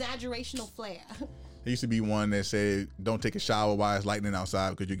people exaggerational flair. There used to be one that said, "Don't take a shower while it's lightning outside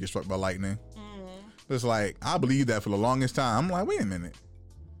because you get struck by lightning." But it's like, I believed that for the longest time. I'm like, wait a minute.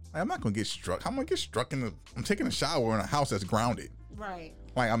 I'm not going to get struck. I'm going to get struck I'm taking a shower in a house that's grounded. Right.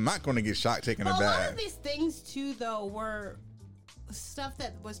 Like, I'm not going to get shocked taking a bath. A lot of these things, too, though, were stuff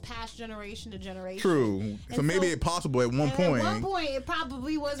that was passed generation to generation. True. So maybe it's possible at one point. At one point, it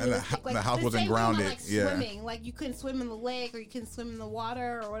probably was realistic. The house wasn't grounded. Like swimming. Like, you couldn't swim in the lake or you couldn't swim in the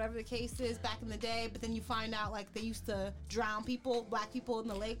water or whatever the case is back in the day. But then you find out, like, they used to drown people, black people in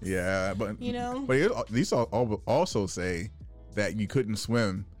the lakes. Yeah, but... You know? But these also say that you couldn't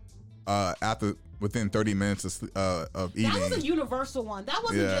swim within 30 minutes of eating. That was a universal one. That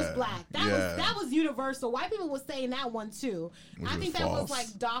wasn't just black. That was universal. White people were saying that one too. I think that was like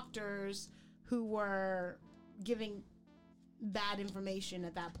doctors who were giving bad information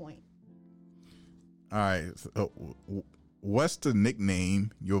at that point. All right. So, what's the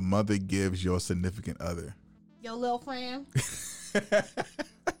nickname your mother gives your significant other? Your little friend. How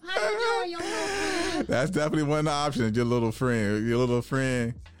you doing, your little friend? That's definitely one of the options. Your little friend. Your little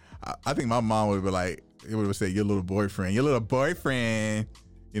friend. I think my mom would be like, it would say your little boyfriend. Your little boyfriend.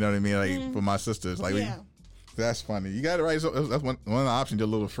 You know what I mean? Like for my sisters. Like that's funny. You got it right. So that's one of the options, your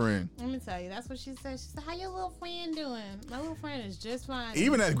little friend. Let me tell you, that's what she said. She said, "How your little friend doing?" My little friend is just fine.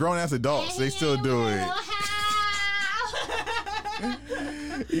 Even as grown ass adults, they still do it.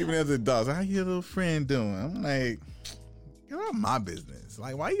 Even as adults, how your little friend doing? I'm like, you're not my business.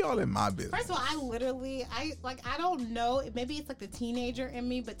 Like, why y'all in my business? First of all, I don't know. Maybe it's like the teenager in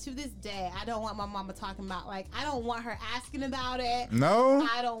me, but to this day, I don't want my mama talking about, like, I don't want her asking about it. No?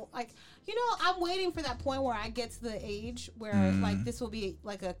 I don't, like, I'm waiting for that point where I get to the age where, like, this will be,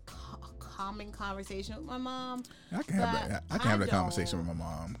 like, a common conversation with my mom. I can have that conversation with my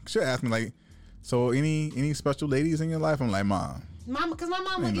mom. She'll ask me, like, so any special ladies in your life? I'm like, Mom. Because my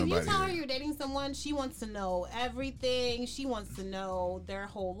mom, like, if you tell her you're dating someone, she wants to know everything. She wants to know their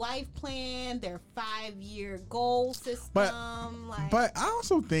whole life plan, their 5-year goal system. But I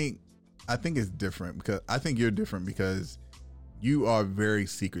also think it's different because I think you're different because you are very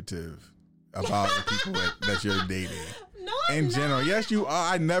secretive about the people that you're dating. No, I'm in general, not. yes, you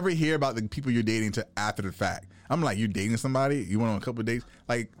are. I never hear about the people you're dating till after the fact. I'm like, you dating somebody? You went on a couple of dates?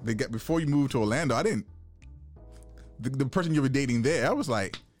 Like, before you moved to Orlando, I didn't. The person you were dating there, I was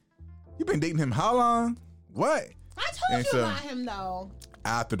like, you've been dating him how long? What? I told you about him though.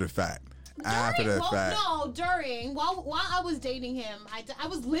 After the fact. During while I was dating him, I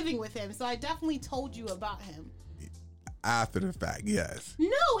was living with him, so I definitely told you about him. After the fact, yes. No,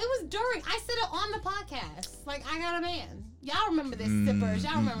 it was during. I said it on the podcast. Like, I got a man. Y'all remember this, sippers.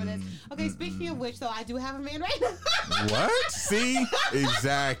 Y'all remember this. Okay, speaking of which, though, I do have a man right now. What? See?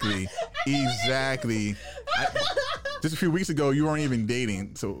 Exactly. Just a few weeks ago, you weren't even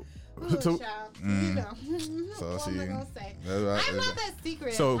dating, so. Ooh, child. So what am I gonna say? I'm not that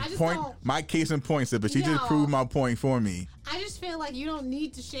secret. So I just point don't, my case in point, but she just proved my point for me. I just feel like you don't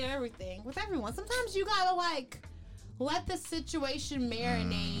need to share everything with everyone. Sometimes you gotta, like, let the situation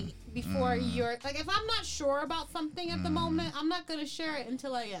marinate before you're, like, if I'm not sure about something at the moment, I'm not gonna share it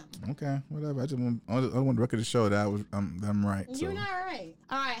until I am. Okay, whatever. I want the record to show that I'm right. You're not right.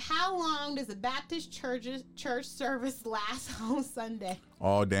 All right. How long does the Baptist church service last on Sunday?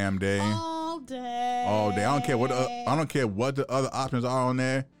 All damn day. All day. All day. I don't care what the other options are on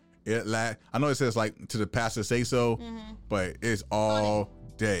there. I know it says, like, to the pastor say so, but it's all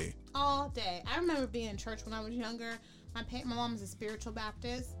day. All day. I remember being in church when I was younger. My mom is a spiritual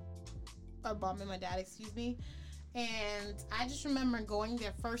Baptist. My mom and my dad, excuse me. And I just remember going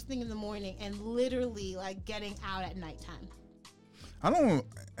there first thing in the morning and literally, like, getting out at nighttime.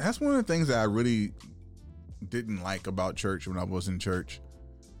 That's one of the things that I really didn't like about church when I was in church.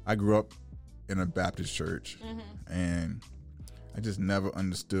 I grew up in a Baptist church, and I just never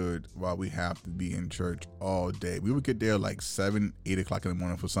understood why we have to be in church all day. We would get there like 7, 8 o'clock in the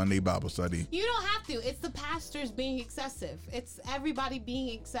morning for Sunday Bible study. You don't have to. It's the pastors being excessive. It's everybody being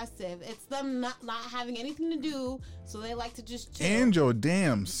excessive. It's them not having anything to do, so they like to just chill. And your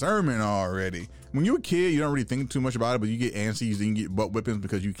damn sermon already. When you're a kid, you don't really think too much about it, but you get antsy, you get butt whippings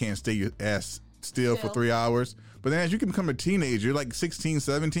because you can't stay your ass still for 3 hours. But then as you can become a teenager, you're like 16,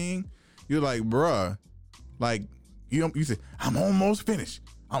 17, you're like, bruh, like, you say, I'm almost finished.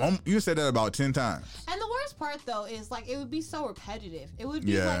 You said that about 10 times. And the worst part, though, is, like, it would be so repetitive. It would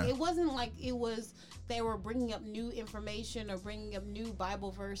be like, it wasn't like it was, they were bringing up new information or bringing up new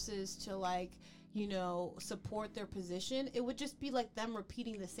Bible verses to, like, support their position. It would just be like them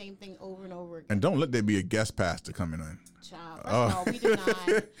repeating the same thing over and over again. And don't let there be a guest pastor coming in. Child, first of all, we did not.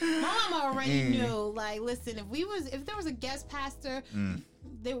 My mama already knew, like, listen, if there was a guest pastor,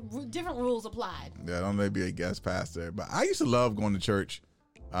 different rules applied. Yeah, don't let there be a guest pastor. But I used to love going to church,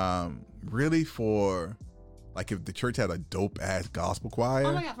 really for, like, if the church had a dope ass gospel choir.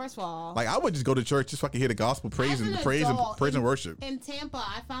 Oh my God! First of all, like, I would just go to church just so I could hear the gospel praise and worship. In Tampa,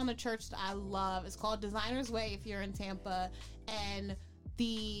 I found a church that I love. It's called Designer's Way. If you're in Tampa, and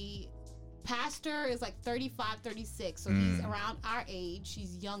the pastor is like 35, 36, so he's around our age.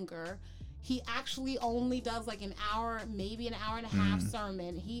 He's younger. He actually only does like an hour, maybe an hour and a half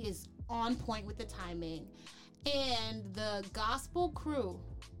sermon. He is on point with the timing, and the gospel crew.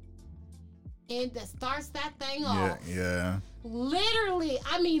 And that starts that thing off. Yeah. Literally,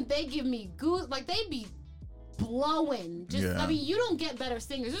 I mean, they give me goose. Like, they be blowing. I mean, you don't get better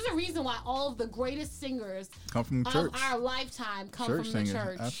singers. There's a reason why all of the greatest singers come from church. Our lifetime come from the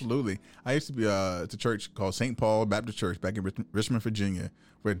church. Absolutely. I used to be at a church called St. Paul Baptist Church back in Richmond, Virginia,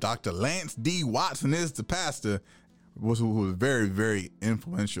 where Dr. Lance D. Watson is the pastor, who was very, very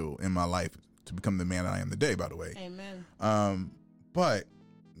influential in my life to become the man that I am today, by the way. Amen. But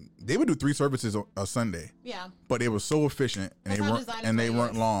they would do 3 services a Sunday. Yeah. But they were so efficient and they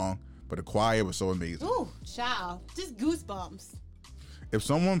weren't long. But the choir was so amazing. Ooh, child. Just goosebumps. If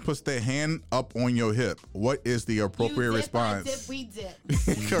someone puts their hand up on your hip, what is the appropriate response? I dip, we dip.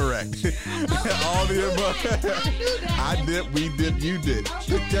 Correct. All the above. I dip, we dip, you dip.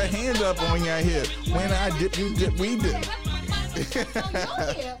 Put your hand up on your hip. When I dip, you dip, we dip. On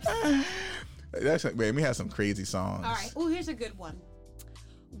your hips. Man, we had some crazy songs. All right. Ooh, here's a good one.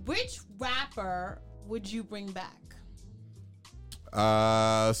 Which rapper would you bring back?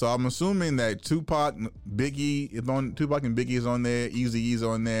 So I'm assuming that Tupac and Biggie is on there. Eazy-E's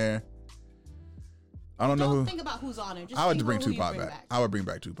on there. I don't know who. Think about who's on it. Just I would think bring about who you Tupac back. I would bring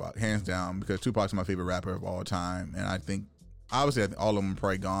back Tupac, hands down, because Tupac's my favorite rapper of all time, and I think obviously all of them are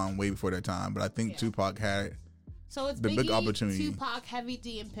probably gone way before their time, but I think Tupac had so it's the Biggie, big opportunity. Tupac, Heavy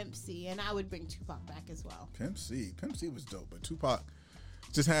D, and Pimp C, and I would bring Tupac back as well. Pimp C was dope, but Tupac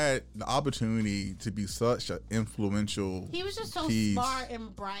just had the opportunity to be such an influential. He was just so smart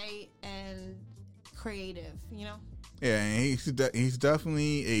and bright and creative, you know. Yeah, and he's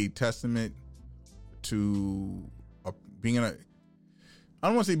definitely a testament to being I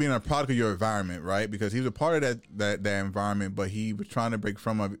don't want to say being a product of your environment, right? Because he was a part of that environment, but he was trying to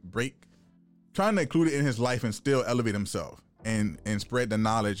trying to include it in his life and still elevate himself and spread the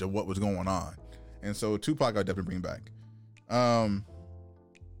knowledge of what was going on. And so Tupac, I'll definitely bring back.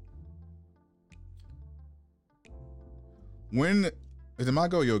 When is it my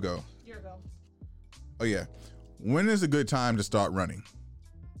go? Your go. Your go. Oh yeah. When is a good time to start running?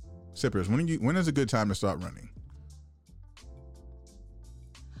 Sippers, when is a good time to start running?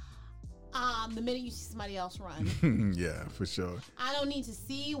 The minute you see somebody else run. Yeah, for sure. I don't need to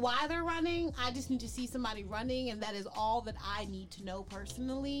see why they're running. I just need to see somebody running, and that is all that I need to know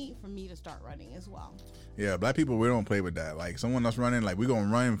personally for me to start running as well. Yeah, black people, we don't play with that. Like, someone else running, like, we're going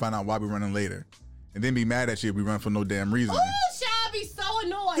to run and find out why we're running later. And then be mad at you if we run for no damn reason. Oh, shall be so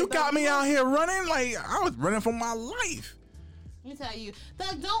annoyed. You got me out here running? Like, I was running for my life. Let me tell you,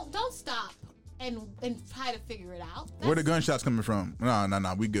 don't stop and try to figure it out. Where the gunshots coming from?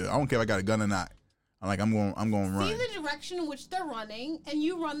 No, we good. I don't care if I got a gun or not. I'm going to run. See the direction in which they're running, and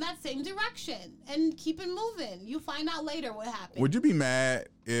you run that same direction, and keep it moving. You find out later what happened. Would you be mad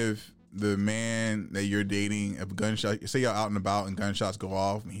if the man that you're dating, if gunshot, say y'all out and about and gunshots go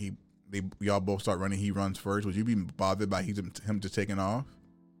off, and y'all both start running, he runs first? Would you be bothered by him just taking off,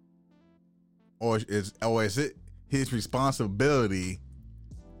 or is it his responsibility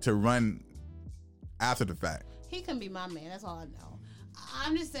to run after the fact? He can be my man. That's all I know.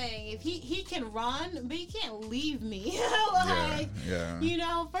 I'm just saying, if he can run, but he can't leave me. Yeah. You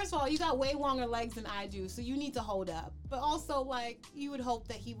know, first of all, you got way longer legs than I do, so you need to hold up. But also, like, you would hope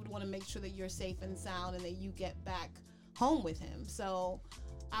that he would want to make sure that you're safe and sound and that you get back home with him. So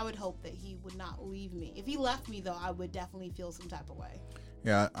I would hope that he would not leave me. If he left me, though, I would definitely feel some type of way.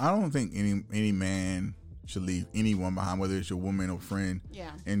 Yeah, I don't think any man should leave anyone behind, whether it's your woman or friend.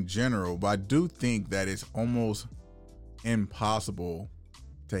 Yeah. In general, but I do think that it's almost impossible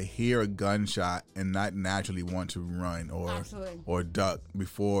to hear a gunshot and not naturally want to run or duck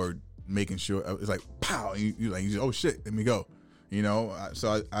before making sure it's like pow. You oh shit, let me go. You know,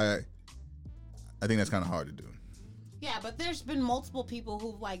 so I think that's kind of hard to do. Yeah, but there's been multiple people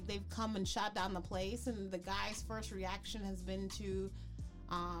who they've come and shot down the place, and the guy's first reaction has been to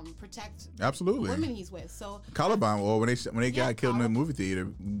protect absolutely the women he's with. So Columbine, or when they got killed in the movie theater,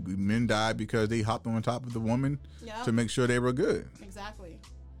 men died because they hopped on top of the woman to make sure they were good. Exactly.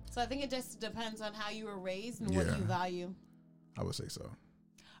 So I think it just depends on how you were raised and what you value. I would say so.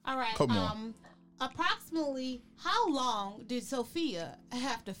 All right. Approximately how long did Sophia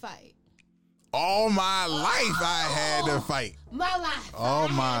have to fight? All my life I had to fight. My life. All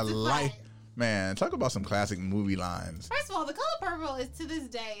my life. Man, talk about some classic movie lines. First of all, The Color Purple is to this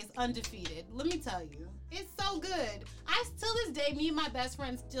day is undefeated. Let me tell you. It's so good. Till this day, me and my best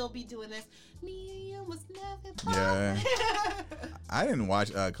friend still be doing this. Me and you must never part. Yeah. I didn't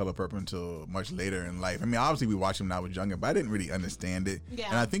watch Color Purple until much later in life. I mean, obviously we watched them when I was younger, but I didn't really understand it. Yeah.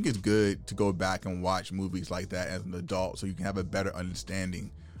 And I think it's good to go back and watch movies like that as an adult so you can have a better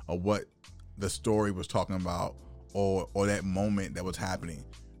understanding of what the story was talking about or that moment that was happening.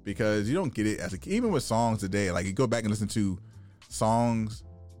 Because you don't get it as even with songs today. Like, you go back and listen to songs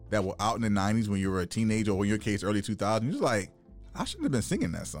that were out in the 90s when you were a teenager, or in your case, early 2000s. You're just like, I shouldn't have been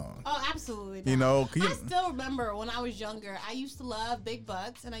singing that song. Oh, absolutely not. You know, I still remember when I was younger, I used to love Big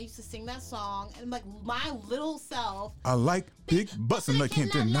Butts, and I used to sing that song, and like my little self. I like big butts, and I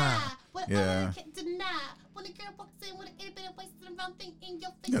can't deny. Yeah. I can't deny. When a girl walks in with an itty bitty voice and around thing in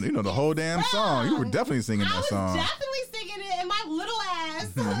your face. Yeah, you know the whole damn song. You were definitely singing that song. I was definitely singing it in my little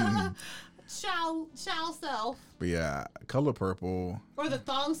ass child self. But yeah, Color Purple. Or the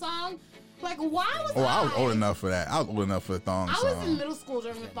thong song. Like, why was I was old enough for that. I was old enough for the thong song. I was in middle school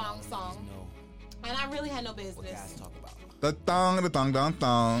during the thong song. And I really had no business. The thong. I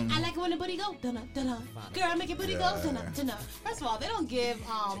like it when the booty go, dunna, dunna. Girl, make your booty go, dunna, dunna. First of all, they don't give,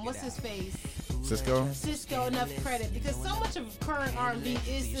 what's his face? Cisco? Cisco enough credit because so much of current R&B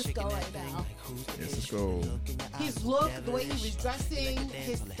is Cisco right now. Yeah, Cisco. His look, the way he was dressing,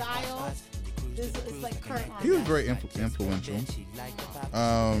 his style, is like current R&B. He was very influential.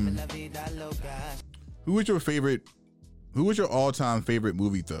 Who was your all-time favorite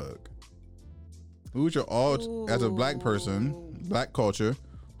movie thug? Who is your as a black person, black culture,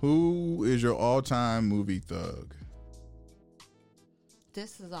 who is your all-time movie thug?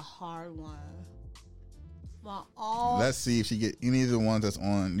 This is a hard one. Let's see if she get any of the ones that's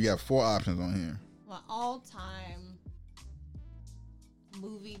on. You have 4 options on here. My all-time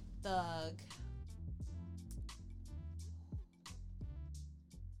movie thug.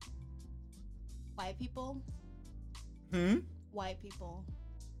 White people. White people.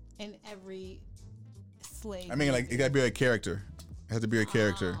 In every slave. I mean, like, it gotta be a character. It has to be a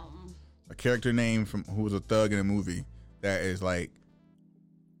character. A character name from who was a thug in a movie that is like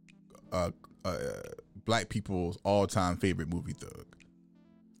black people's all-time favorite movie thug.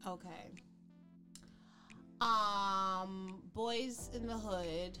 Okay. Boys in the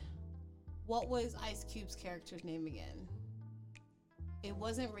Hood. What was Ice Cube's character's name again? It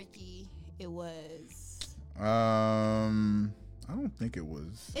wasn't Ricky. It was. I don't think it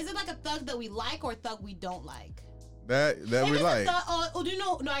was. Is it like a thug that we like or a thug we don't like? That we like. Do you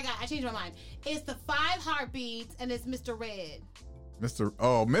know? No, I changed my mind. It's the 5 Heartbeats and it's Mr. Red.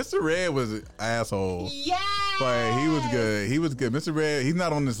 Mr. Red was an asshole. Yeah. But he was good. He was good. Mr. Red, he's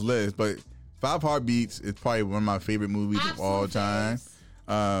not on this list, but 5 Heartbeats is probably one of my favorite movies of all time.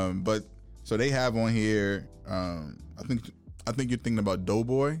 But so they have on here, I think you're thinking about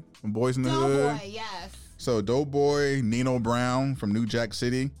Doughboy from Boys in the Hood. Doughboy, yes. So Doughboy, Nino Brown from New Jack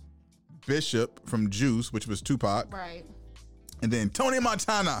City, Bishop from Juice, which was Tupac. Right. And then Tony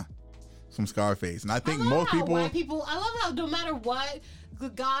Montana from Scarface. And I think I love most people, I love how no matter what, The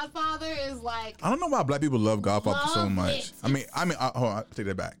Godfather is like. I don't know why black people love Godfather so much. I mean, hold on, take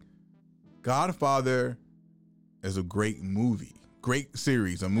that back. Godfather is a great movie, great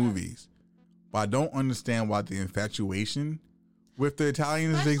series of movies, but I don't understand why the infatuation with the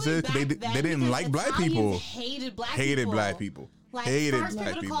Italians exists. They didn't like black people. Hated black people. Like, hated first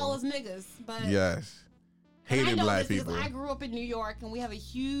black people to call us niggas, but yes, hated black people. I grew up in New York, and we have a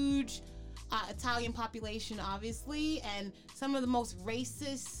huge Italian population, obviously, and some of the most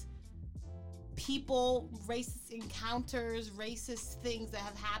racist people, racist encounters, racist things that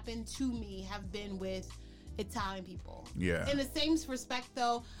have happened to me have been with Italian people. Yeah. In the same respect,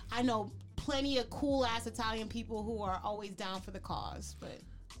 though, I know plenty of cool ass Italian people who are always down for the cause. But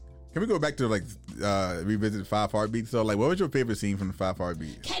can we go back to like revisit 5 Heartbeats? So, like, what was your favorite scene from the 5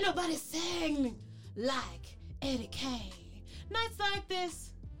 Heartbeats? Can't nobody sing like Eddie Kane. Nights like this,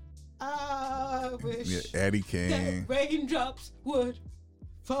 I wish Eddie Kane. that raindrops would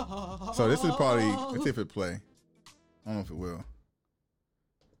fall. So this is probably, let's see if it play. I don't know if it will.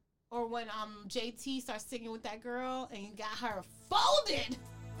 Or when JT starts singing with that girl and got her folded.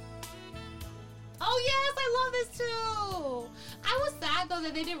 Oh yes, I love this too. I was sad though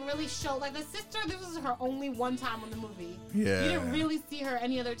that they didn't really show, like, the sister, this was her only one time in the movie. Yeah. You didn't really see her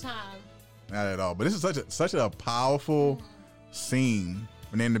any other time. Not at all. But this is such a powerful scene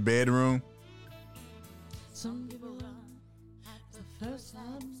when they're in the bedroom. Some people run the first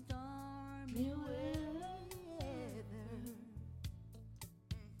time stormy weather.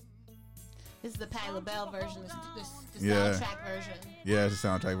 This is the Patti LaBelle version, the soundtrack version. Yeah, it's the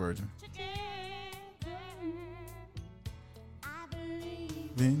soundtrack version.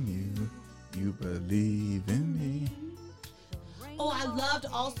 In you believe in me. Oh, I loved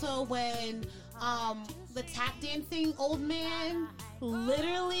also when the tap dancing old man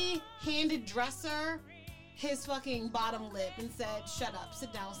literally handed Dresser his fucking bottom lip and said, "Shut up,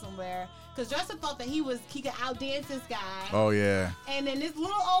 sit down somewhere." Because Dresser thought that he could outdance this guy. Oh yeah. And then this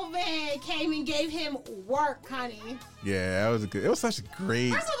little old man came and gave him work, honey. Yeah, that was good. It was such a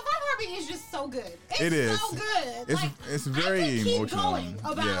great. First of all, the 5 Heartbeat is just so good. It is so good. It's very I could keep emotional. going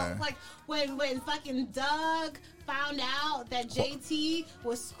about like when fucking Doug found out that JT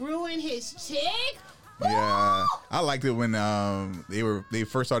was screwing his chick. Yeah, I liked it when they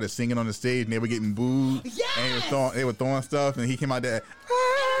first started singing on the stage and they were getting booed. Yes! And they were throwing stuff and he came out there.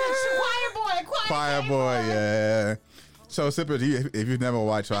 Choir boy, yeah. So, Sipper, if you've never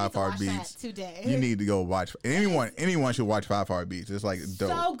watched 5 Heartbeats, today, you need to go watch. Anyone should watch 5 Heartbeats. It's like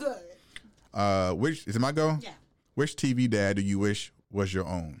dope. So good. Which is it my go? Yeah. Which TV dad do you wish was your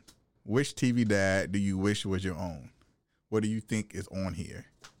own? Which TV dad do you wish was your own? What do you think is on here?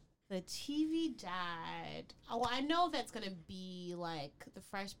 The TV dad. Oh, I know that's gonna be like the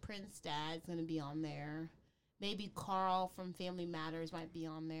Fresh Prince dad's gonna be on there. Maybe Carl from Family Matters might be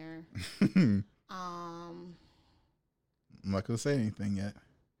on there. I'm not gonna say anything yet.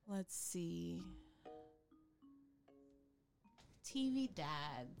 Let's see. TV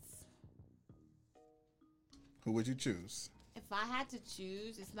dads. Who would you choose? If I had to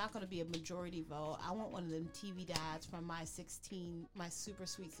choose, it's not going to be a majority vote. I want one of them TV dads from my super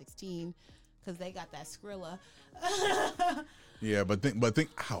sweet 16, because they got that Skrilla. Yeah, but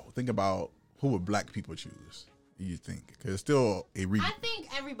think about who would black people choose. You think? Because it's still I think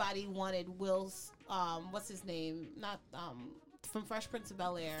everybody wanted Will's. What's his name? Not from Fresh Prince of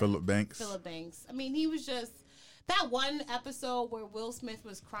Bel-Air. Philip Banks. I mean, he was just that one episode where Will Smith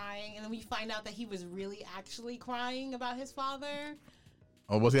was crying, and then we find out that he was really actually crying about his father.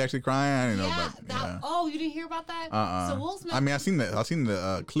 Oh, was he actually crying? I didn't know about that. Oh, you didn't hear about that? So Will Smith. I mean, I've seen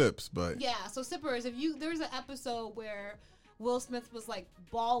the clips, but yeah. So sippers, there's an episode where Will Smith was like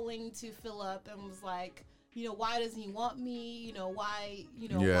bawling to Philip and was like, why doesn't he want me? Why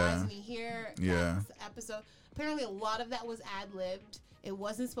isn't he here? Yeah. That's the episode. Apparently, a lot of that was ad-libbed. It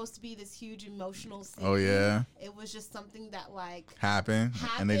wasn't supposed to be this huge emotional scene. Oh, yeah? It was just something that, like... Happened,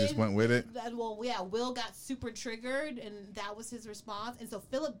 and they just went with it? Will got super triggered, and that was his response. And so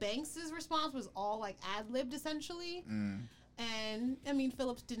Philip Banks' response was all, like, ad-libbed, essentially. And, I mean,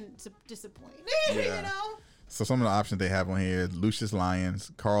 Phillips didn't disappoint, Yeah. So some of the options they have on here is Lucius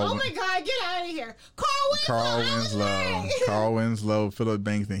Lyons, Carl... Oh, my God, get out of here. Carl Winslow, Philip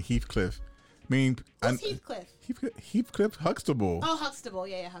Banks, and Heathcliff. I mean... Who's Heathcliff? Heathcliff Huxtable. Oh, Huxtable.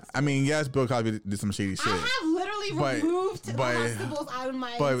 Yeah, Huxtable. I mean, yes, Bill Cosby did some shady shit. I have literally removed the Huxtables out of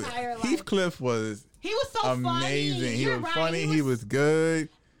my entire life. Heathcliff was... He was so amazing. Funny. He was funny. He was good.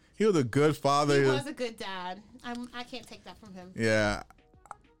 He was a good father. He was a good dad. I can't take that from him. Yeah.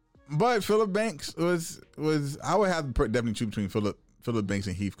 But Philip Banks was I would have to definitely choose between Philip Banks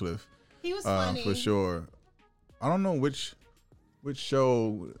and Heathcliff. He was funny. For sure. I don't know which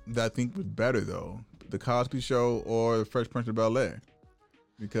show that I think was better though. The Cosby Show or the Fresh Prince of Bel-Air.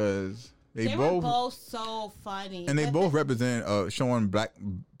 Because they were both so funny. And they both represent showing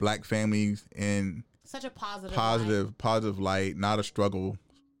black families in such a positive light, not a struggle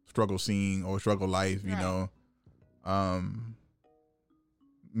scene or struggle life, you know.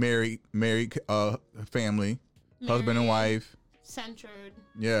 Married family, husband and wife, centered.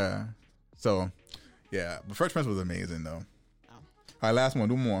 Yeah. So, yeah, but Fresh Prince was amazing though. Oh. All right, last one.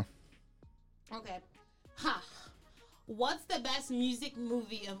 Do more. Okay. What's the best music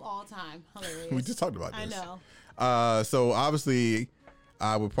movie of all time? Hilarious. We just talked about this. I know. So obviously,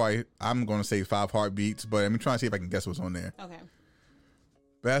 I'm going to say 5 Heartbeats, but I'm trying to see if I can guess what's on there. Okay.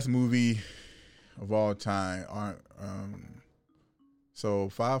 Best movie of all time. So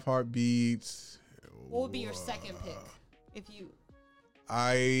 5 Heartbeats. What would be your second pick if you?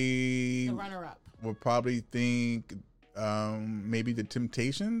 The runner-up. Would probably think maybe The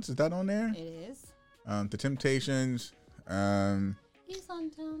Temptations. Is that on there? It is. The Temptations. He's on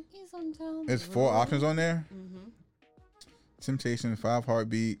town. There's 4 options on there. Mm-hmm. Temptation, 5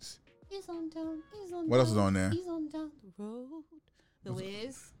 Heartbeats. He's on town. What else is on there? He's on down the road. The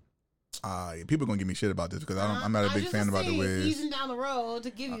Wiz. People are gonna give me shit about this because I'm not a big fan about The Wiz. Easing down the road to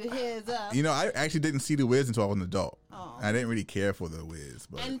give you the heads up. I actually didn't see The Wiz until I was an adult. Oh. I didn't really care for The Wiz.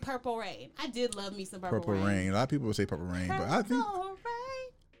 But and Purple Rain. I did love me some Purple Rain. A lot of people would say Purple Rain, but I think Purple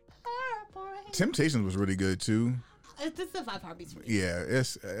Rain. Temptations was really good too. This is 5 Heartbeats for me. Yeah,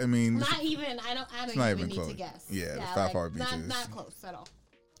 it's. I mean, not even. I don't even need to guess. Yeah, the 5 Heartbeats is not close at all.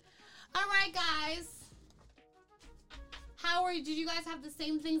 All right, guys. Howard, did you guys have the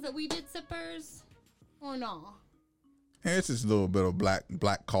same things that we did, sippers, or no? Hey, it's just a little bit of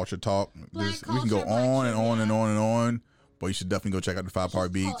black culture talk. We can go on and on and on and on, but you should definitely go check out the 5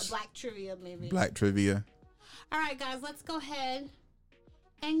 Heartbeats. Black trivia, maybe. Black trivia. All right, guys, let's go ahead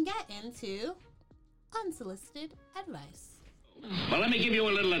and get into unsolicited advice. Well, let me give you a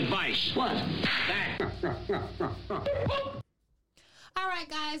little advice. What? That. All right,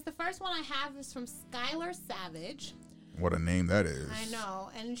 guys, the first one I have is from Skylar Savage. What a name that is. I know.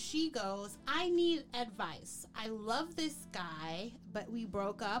 And she goes, I need advice. I love this guy, but we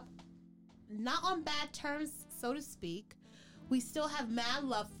broke up. Not on bad terms, so to speak. We still have mad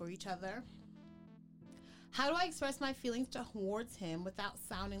love for each other. How do I express my feelings towards him without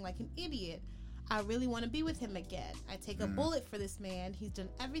sounding like an idiot? I really want to be with him again. I take a bullet for this man. He's done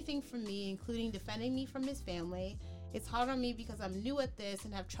everything for me, including defending me from his family. It's hard on me because I'm new at this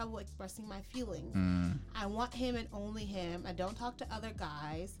and have trouble expressing my feelings. I want him and only him. I don't talk to other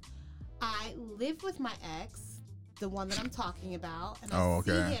guys. I live with my ex, the one that I'm talking about, and I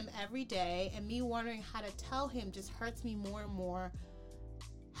see him every day, and me wondering how to tell him just hurts me more and more.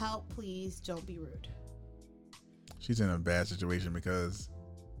 Help, please. Don't be rude. She's in a bad situation because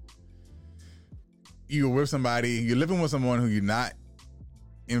you're with somebody, you're living with someone who you're not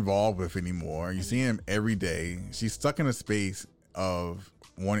involved with anymore. You see him every day. She's stuck in a space of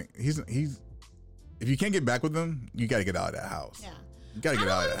wanting. He's. If you can't get back with him, you got to get out of that house. Yeah. You got to get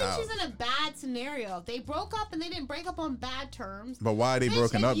out of that house. I don't think she's in a bad scenario. They broke up and they didn't break up on bad terms. But why are they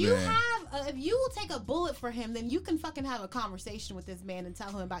broken up then? If you will take a bullet for him, then you can fucking have a conversation with this man and tell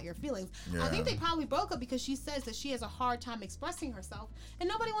him about your feelings. Yeah. I think they probably broke up because she says that she has a hard time expressing herself and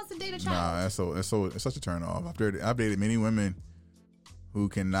nobody wants to date a child. Nah, it's such a turn off. I've dated many women who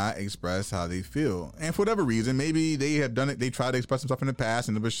cannot express how they feel. And for whatever reason, maybe they have done it, they tried to express themselves in the past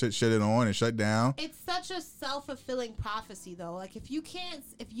and it was shitted on and shut down. It's such a self-fulfilling prophecy though. Like if you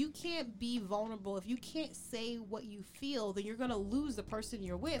can't be vulnerable, if you can't say what you feel, then you're gonna lose the person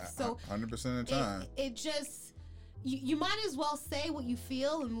you're with. So 100% of the time. It just you might as well say what you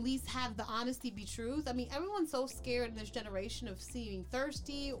feel and at least have the honesty be truth. I mean, everyone's so scared in this generation of seeming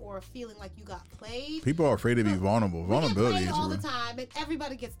thirsty or feeling like you got played. People are afraid to be vulnerable. Vulnerability is all the time, and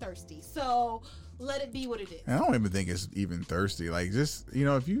everybody gets thirsty. So let it be what it is. And I don't even think it's even thirsty. Like, just,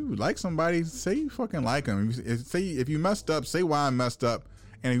 if you like somebody, say you fucking like them. If you messed up, say why I messed up.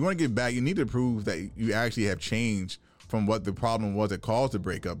 And if you want to get back, you need to prove that you actually have changed from what the problem was that caused the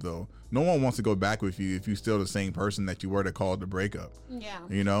breakup, though. No one wants to go back with you if you're still the same person that you were that caused the breakup. Yeah.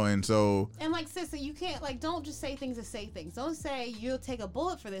 And so. And like, sister, you can't, don't just say things to say things. Don't say you'll take a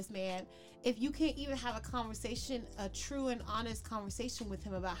bullet for this man if you can't even have a conversation, a true and honest conversation with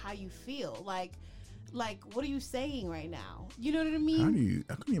him about how you feel. Like, what are you saying right now? You know what I mean?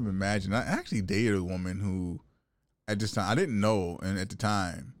 I couldn't even imagine. I actually dated a woman who, at this time, I didn't know, and at the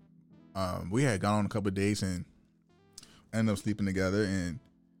time, we had gone on a couple of dates and ended up sleeping together, and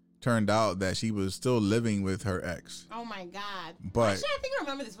turned out that she was still living with her ex. Oh my God! But actually, I think I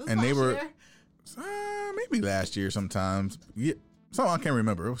remember this. Was and last they were year? Maybe last year sometimes. Yeah, so I can't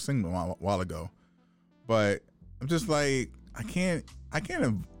remember. It was a while ago. But I'm just like, I can't.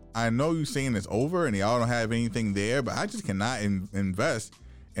 I know you saying it's over and y'all don't have anything there, but I just cannot invest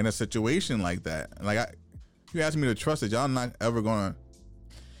in a situation like that. Like, you ask me to trust that y'all not ever gonna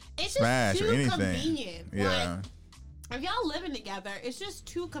smash or anything. Convenient. Yeah. If y'all living together, it's just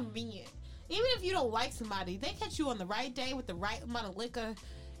too convenient. Even if you don't like somebody, they catch you on the right day with the right amount of liquor,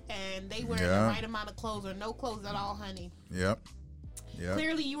 and they wear the right amount of clothes or no clothes at all, honey. Yep.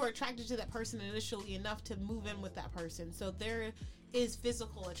 Clearly, you were attracted to that person initially enough to move in with that person. So there is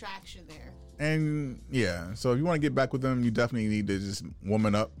physical attraction there. And so if you want to get back with them, you definitely need to just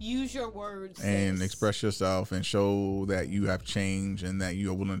woman up. Use your words. And express yourself and show that you have changed and that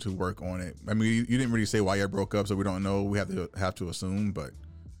you are willing to work on it. I mean, you didn't really say why you broke up, so we don't know. We have to assume, but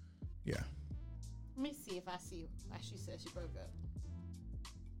yeah. Let me see if I see why she said she broke up.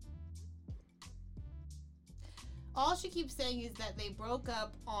 All she keeps saying is that they broke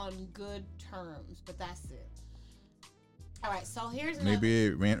up on good terms, but that's it. All right, so here's another. Maybe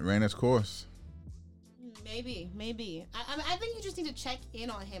it ran its course. Maybe. I think you just need to check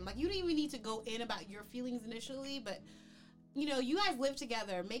in on him. Like, you don't even need to go in about your feelings initially, but, you guys live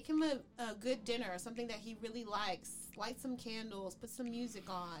together. Make him a good dinner, something that he really likes. Light some candles, put some music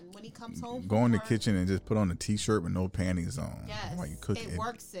on. When he comes home go in the kitchen and just put on a t-shirt with no panties on. Yes, while you cook it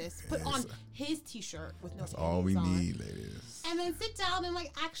works, sis. Put on his t-shirt with no panties on. That's all we need, ladies. And then sit down and,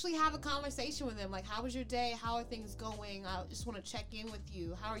 actually have a conversation with him. Like, how was your day? How are things going? I just want to check in with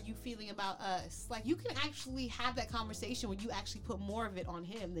you. How are you feeling about us? Like, you can actually have that conversation when you actually put more of it on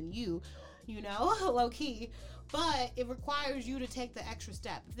him than you, low-key. But it requires you to take the extra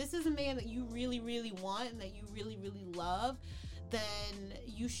step. If this is a man that you really, really want and that you really, really love, then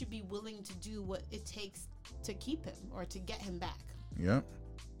you should be willing to do what it takes to keep him or to get him back. Yep.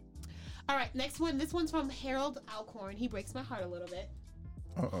 All right, next one. This one's from Harold Alcorn. He breaks my heart a little bit.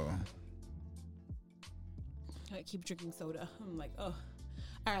 Uh-oh. I keep drinking soda. I'm like, oh.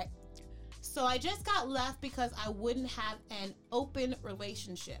 All right. So I just got left because I wouldn't have an open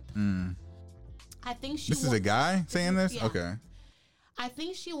relationship. I think she. This is a guy saying this? Yeah. Okay. I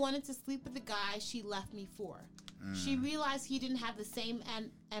think she wanted to sleep with the guy she left me for. She realized he didn't have the same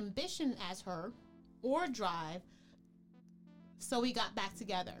ambition as her or drive, so we got back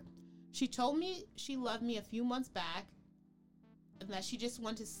together. She told me she loved me a few months back and that she just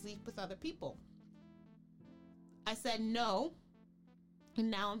wanted to sleep with other people. I said no, and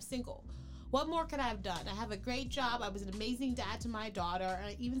now I'm single. What more could I have done? I have a great job. I was an amazing dad to my daughter, and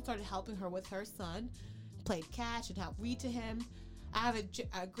I even started helping her with her son, played catch and helped read to him. I have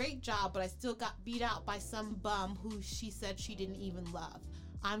a great job, but I still got beat out by some bum who she said she didn't even love.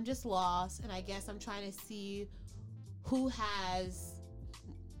 I'm just lost, and I guess I'm trying to see who has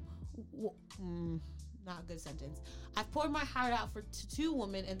not a good sentence. I've poured my heart out to 2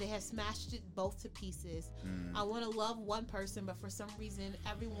 women, and they have smashed it both to pieces. I want to love one person, but for some reason,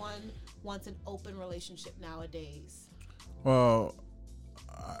 everyone wants an open relationship nowadays. Well,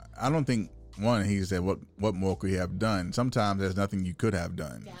 I don't think, one, he said, what more could he have done? Sometimes there's nothing you could have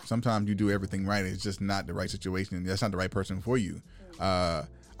done. Yeah. Sometimes you do everything right. It's just not the right situation. That's not the right person for you.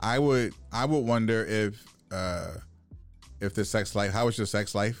 I would wonder if the sex life, how is your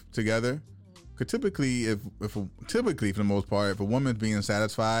sex life together? Because typically, typically for the most part, if a woman's being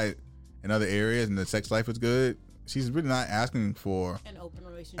satisfied in other areas and the sex life is good, she's really not asking for An open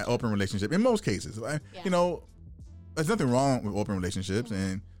relationship. an open relationship in most cases. Right? Yeah. You know, there's nothing wrong with open relationships,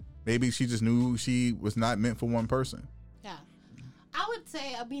 and maybe she just knew she was not meant for one person. Yeah, I would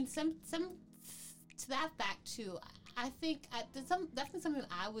say. I mean, some to that fact too. I think definitely something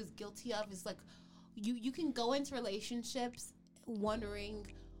I was guilty of is like, you can go into relationships wondering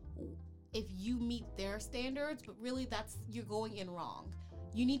if you meet their standards, but really you're going in wrong.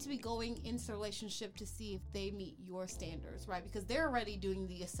 You need to be going into a relationship to see if they meet your standards, right? Because they're already doing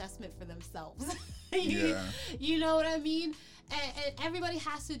the assessment for themselves. You know what I mean? And everybody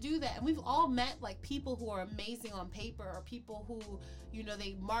has to do that. And we've all met like people who are amazing on paper, or people who, you know,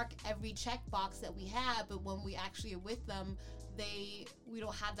 they mark every checkbox that we have, but when we actually are with them, we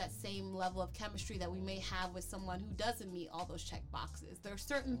don't have that same level of chemistry that we may have with someone who doesn't meet all those check boxes. There are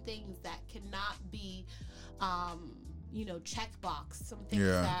certain things that cannot be checkbox. Some things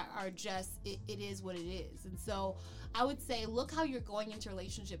that are just it is what it is. And so I would say, look how you're going into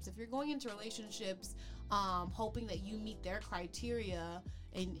relationships. If you're going into relationships hoping that you meet their criteria,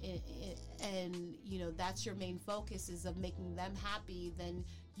 and you know that's your main focus is of making them happy, then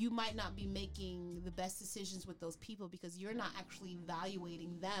you might not be making the best decisions with those people, because you're not actually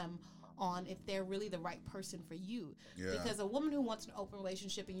evaluating them on if they're really the right person for you. Yeah. Because a woman who wants an open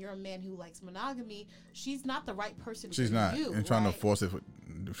relationship and you're a man who likes monogamy, she's not the right person for you. She's not. And trying to force it,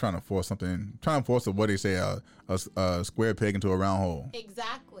 trying to force what they say, a square peg into a round hole.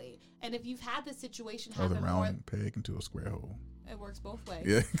 Exactly. And if you've had this situation happen, a round peg into a square hole. It works both ways.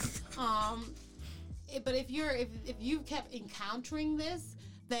 Yeah. But if you've kept encountering this,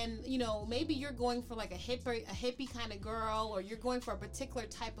 then you know maybe you're going for like a hippie kind of girl, or you're going for a particular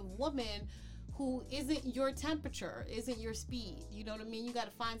type of woman who isn't your temperature, isn't your speed. You know what I mean? You got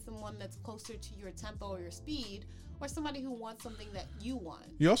to find someone that's closer to your tempo or your speed, or somebody who wants something that you want.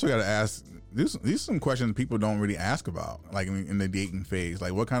 You also got to ask. These are some questions people don't really ask about, like in the dating phase.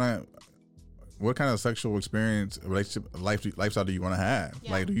 Like what kind of sexual experience, relationship, lifestyle do you want to have?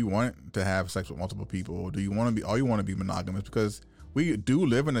 Yeah. Like, do you want to have sex with multiple people? Or do you want to be monogamous? Because we do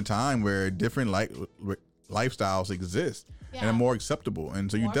live in a time where different lifestyles exist and are more acceptable,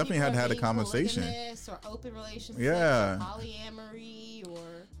 and so you definitely had to have a conversation. Or open relationships, or polyamory,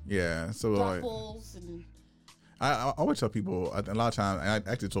 or so couples. And I always tell people a lot of times. And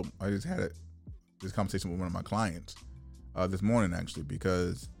I just had this conversation with one of my clients this morning actually,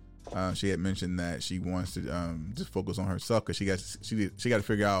 because she had mentioned that she wants to just focus on herself, because she got to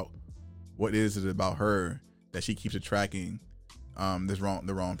figure out what is it about her that she keeps attracting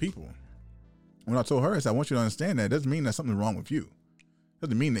the wrong people. When I told her, I said, I want you to understand that it doesn't mean that something's wrong with you. It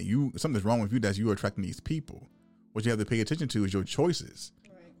doesn't mean that something's wrong with you that you're attracting these people. What you have to pay attention to is your choices,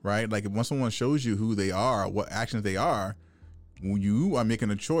 right? Like if once someone shows you who they are, what actions they are, you are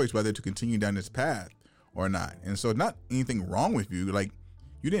making a choice whether to continue down this path or not. And so not anything wrong with you. Like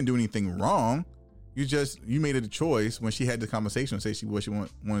you didn't do anything wrong. You made a choice when she had the conversation and say what she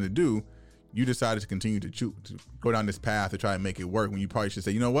wanted to do. You decided to continue to go down this path to try and make it work, when you probably should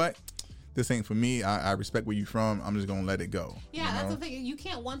say, you know what, this ain't for me. I respect where you're from. I'm just going to let it go. Yeah, that's the thing. You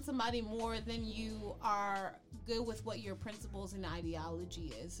can't want somebody more than you are good with what your principles and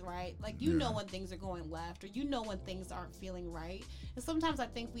ideology is, right? Like, you know when things are going left, or you know when things aren't feeling right. And sometimes I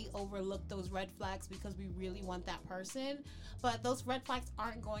think we overlook those red flags because we really want that person, but those red flags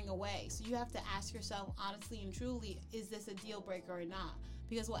aren't going away. So you have to ask yourself honestly and truly, is this a deal breaker or not?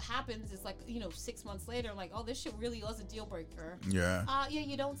 Because what happens is, like, 6 months later, like, oh, this shit really was a deal breaker. Yeah.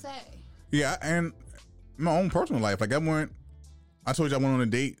 You don't say. Yeah, and my own personal life, like I told you I went on a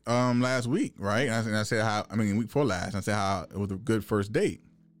date last week, right? And I said week before last, I said how it was a good first date.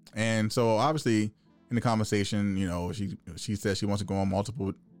 And so obviously in the conversation, she said she wants to go on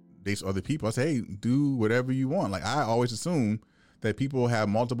multiple dates with other people. I said, hey, do whatever you want. Like I always assume that people have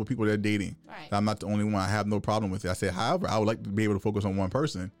multiple people they're dating. Right. I'm not the only one. I have no problem with it. I said, however, I would like to be able to focus on one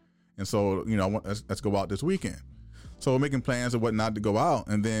person. And so, let's go out this weekend. So we're making plans of what not to go out.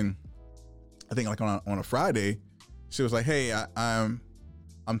 And then I think like on a Friday, she was like, hey, I'm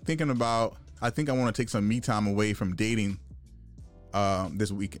thinking about, I think I want to take some me time away from dating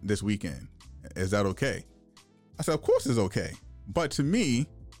this weekend. Is that okay? I said, of course it's okay. But to me,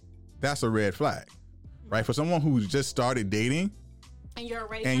 that's a red flag, right? For someone who's just started dating, and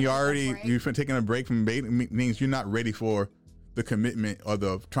you're taking a break from dating, means you're not ready for the commitment or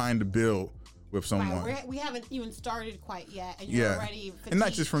the trying to build with someone. Right. We haven't even started quite yet, and you're already fatigued. And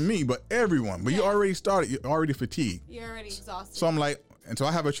not just for me, but everyone. But you already started. You're already fatigued. You're already exhausted. So I'm like, and so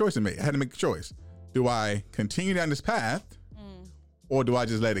I have a choice to make. I had to make a choice. Do I continue down this path, or do I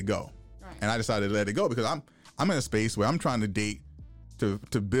just let it go? Right. And I decided to let it go because I'm in a space where I'm trying to date to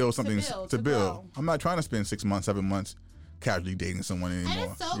build something to build. I'm not trying to spend 6 months, 7 months casually dating someone anymore.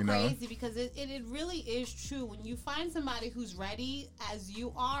 And it's so crazy because it really is true. When you find somebody who's ready as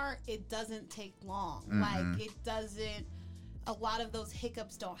you are, it doesn't take long. Mm-hmm. Like it doesn't. A lot of those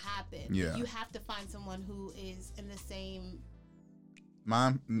hiccups don't happen. Yeah. You have to find someone who is in the same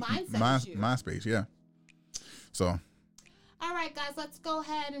mindset as you. Mind space. Yeah. So. All right, guys, let's go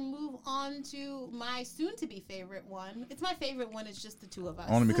ahead and move on to my soon-to-be favorite one. It's my favorite one. It's just the two of us.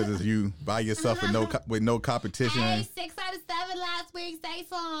 Only because it's you by yourself with no competition. Hey, 6 out of 7 last week. Say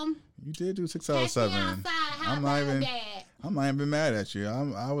some. You did do 6 out of 7. I'm not even mad at you.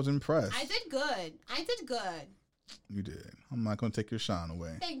 I was impressed. I did good. You did. I'm not going to take your shine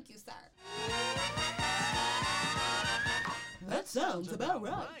away. Thank you, sir. That sounds about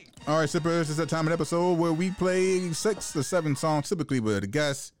right. All right, Sippers, it's that time of the episode where we play 6 to 7 songs, typically with a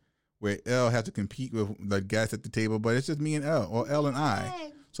guest, where Elle has to compete with the guest at the table, but it's just me and Elle, or Elle and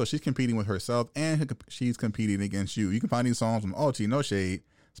I. So she's competing with herself, and she's competing against you. You can find these songs on all Tea No Shade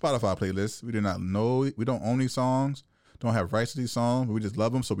Spotify playlists. We don't own these songs, don't have rights to these songs, but we just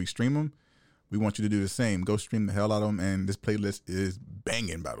love them, so we stream them. We want you to do the same. Go stream the hell out of them, and this playlist is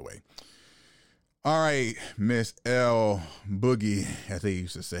banging, by the way. All right, Miss L Boogie, as they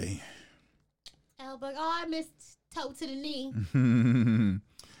used to say. L Boogie. Oh, I missed toe to the knee.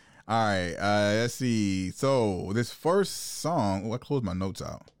 All right, let's see. So this first song, I closed my notes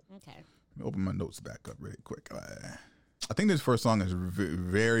out. Okay. Let me open my notes back up really quick. I think this first song is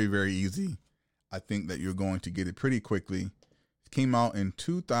very, very easy. I think that you're going to get it pretty quickly. It came out in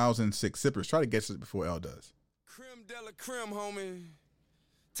 2006. Sippers, try to guess it before L does. Creme de la creme, homie.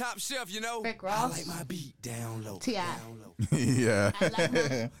 Top shelf, you know. Rick Ross. I like my beat down low. T.I. Yeah. I like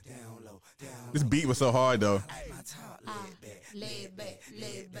down low. This beat was so hard though. Laid back.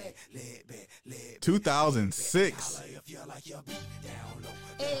 2006.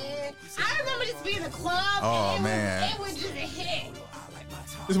 I remember this being in the club. Oh man. It was just a hit.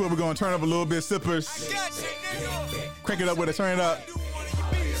 This is where we're going to turn up a little bit, Sippers. Crank it up with it, turn it up.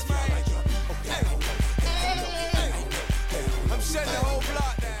 Shut the whole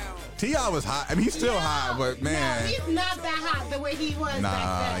block down. T.I. was hot. I mean, he's still hot, but man. No, he's not that hot the way he was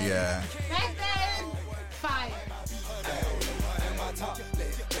back then. Yeah. Back then, fire.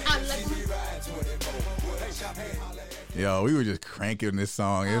 Yo, we were just cranking this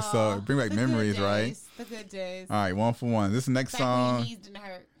song. It's bring back memories, right? The good days. All right, 1 for 1. This next song. When your knees didn't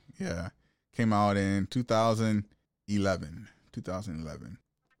hurt. Yeah. Came out in 2011. 2011.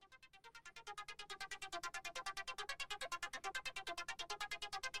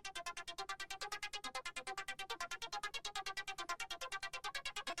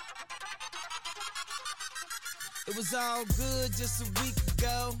 It was all good just a week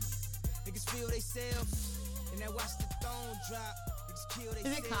ago. Niggas feel they self, and I watch the throne drop. Niggas kill they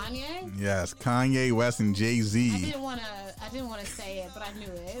Is it Kanye? Yes, Kanye West and Jay-Z. I didn't wanna say it, but I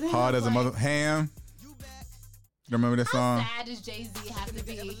knew it. Hard as a mother. Ham. You remember this song? How sad does Jay-Z have to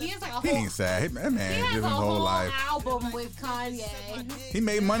be? He has like a whole. He ain't sad. That man living his whole life. Album with Kanye. He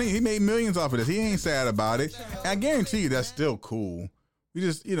made money. He made millions off of this. He ain't sad about it. And I guarantee you that's still cool. We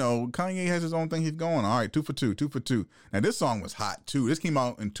just, Kanye has his own thing he's going. All right, 2 for 2, 2 for 2. Now, this song was hot, too. This came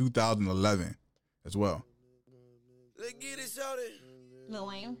out in 2011 as well. Let's get it started. Lil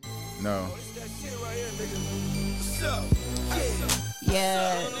Wayne? No.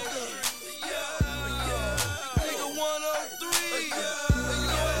 Yeah.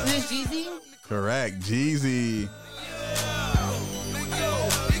 Is this Jeezy? Correct, Jeezy.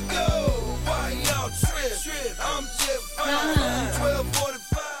 I'm just fine.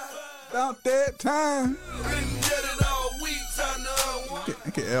 12:45. About that time.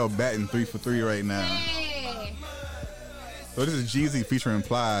 Look at L batting 3 for 3 right now. Hey. So this is Jeezy featuring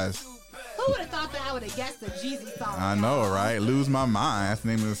Plies. Who would have thought that I would have guessed a Jeezy song? I know, right? Lose My Mind. That's the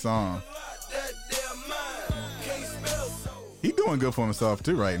name of the song. He doing good for himself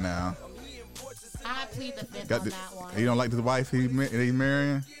too right now. I plead the fifth on that one. You don't like the wife he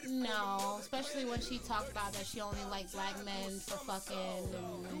marrying? No, especially when she talked about that she only liked black men for fucking.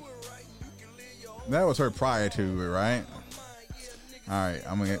 And... That was her prior to it, right? All right,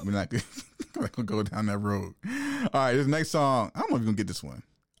 we're not I'm gonna go down that road. All right, this next song. I don't know if you're gonna get this one.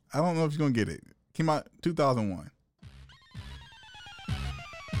 I don't know if you're gonna get it. Came out 2001.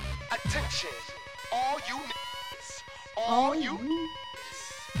 Attention, all you niggas, all you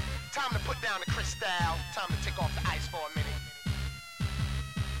niggas. Time to put down the crystal. Time to take off the ice for a minute.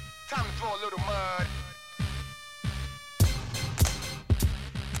 Time to throw a little mud.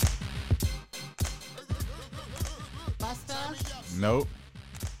 Busta. Nope.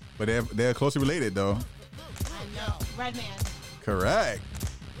 But they're closely related though. I know. Redman. Correct.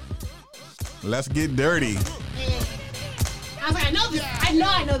 Let's Get Dirty. I was like,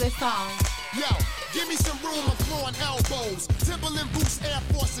 I know this song. Yo, give me some room, I'm throwing elbows. Timberland boots, Air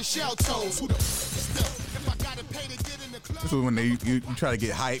Force, and shell toes. Who the still? If I gotta pay to get in the club. This is when you try to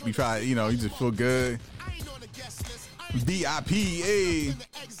get hype. You try, you just feel good. I ain't on the guest list. VIP.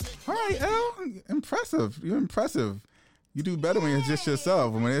 All right, L. Impressive. You're impressive. You do better when it's just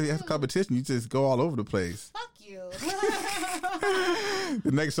yourself. When it's competition, you just go all over the place. Fuck you.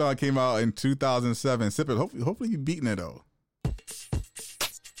 The next song came out in 2007. Sip it. Hopefully you beating it though.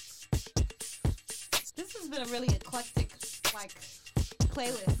 This has been a really eclectic,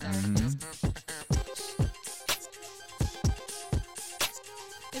 playlist. Mm-hmm.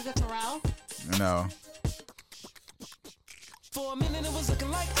 Is it Pharrell? No. For a minute it was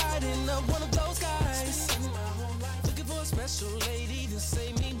looking like I didn't know one of those guys. Looking for a special lady to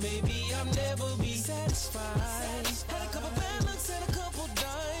save me, maybe I'll never be satisfied. Had a couple balance and a couple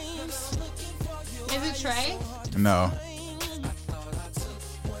dimes. Is it Trey? No.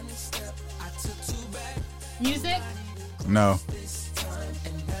 Music? No.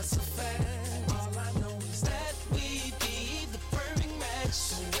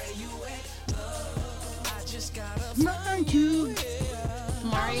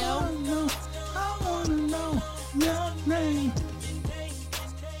 Mario? I wanna know your name.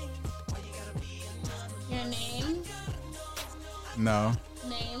 Your name? No.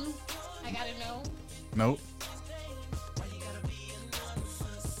 Name? I gotta know. Nope.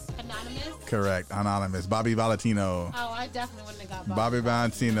 Anonymous? Correct. Anonymous. Bobby Valentino. Oh, I definitely wouldn't have got Bobby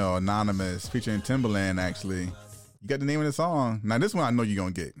Valentino. Anonymous. Featuring Timberland, actually. You got the name of the song. Now, this one I know you're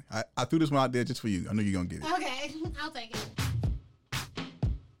going to get. I threw this one out there just for you. I know you're going to get it. Okay, I'll take it.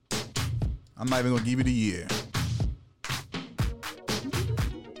 I'm not even going to give you the year.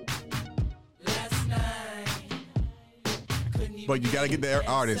 But you got to get the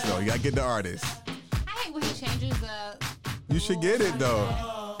artist, though. You got to get the artist. I hate when he changes the You should get it, though.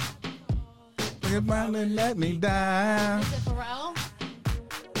 You finally let me down. Is it Pharrell?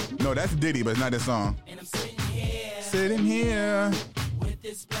 No, that's Diddy, but it's not this song. Sitting here. With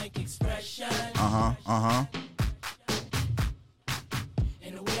this blank expression. Uh-huh.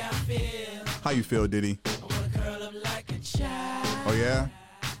 And the way I feel. How you feel, Diddy? I wanna curl up like a child. Oh, yeah?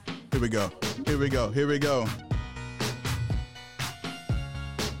 Here we go. Is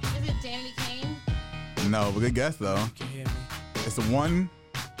it Danny Kane? No, but good guess, though. It's the one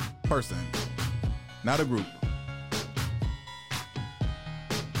person, not a group.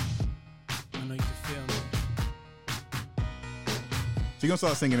 I know you can feel me. She's going to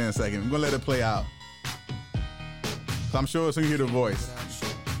start singing in a second. We're going to let it play out. So I'm sure as soon as you hear the voice.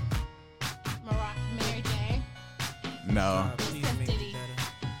 Mary J. No. It says Diddy.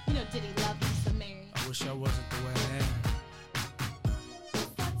 You know Diddy loves me some Mary. I wish I wasn't the way I am.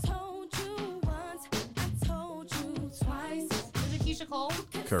 Is it Keisha Cole?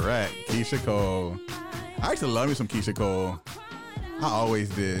 Correct. Keisha Cole. I actually love me some Keisha Cole. I always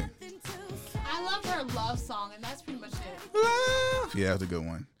did. I love her love song, and that's pretty much it. Yeah, that's a good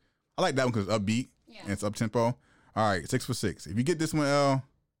one. I like that one because it's upbeat Yeah. and it's up tempo. All right, 6 for 6. If you get this one, L,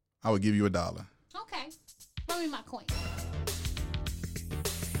 I would give you $1. Okay. Bring me my coin.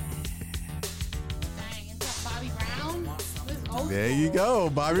 Dang, is that Bobby Brown? This is old There school. you go,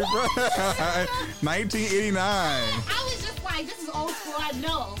 Bobby Brown. 1989. I was just like, this is old school. I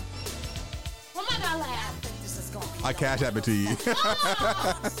know. What am I gonna laugh? I cash app it to you. It ain't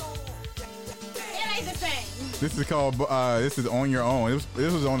the same. This is called, this is On Your Own.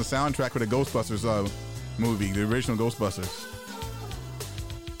 This was on the soundtrack for the Ghostbusters movie, the original Ghostbusters.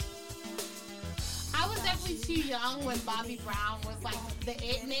 I was definitely too young when Bobby Brown was like the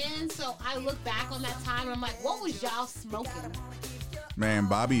it man, so I look back on that time and I'm like, what was y'all smoking? Man,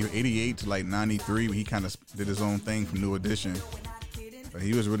 Bobby, 88 to like 93, he kind of did his own thing from New Edition. But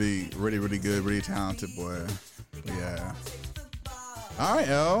he was really, really, really good, really talented, boy. Yeah. All right,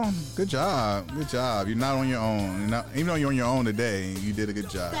 L. Good job. Good job. You're not on your own. Even though you're on your own today, you did a good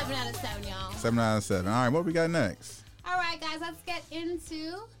job. 7 out of 7, y'all. 7 out of 7. All right, what we got next? All right, guys, let's get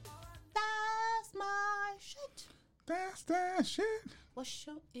into That's My Shit. That's that shit. What's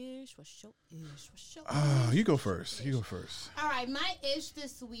your ish? What's your ish? What's your You go first. You go first. All right, my ish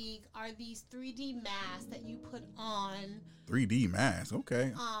this week are these 3D masks that you put on 3D mask.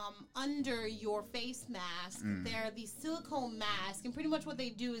 Okay. under your face mask. They're these silicone masks, and pretty much what they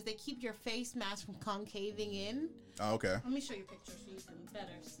do is they keep your face mask from concaving in. Oh, okay. Let me show you a picture so you can better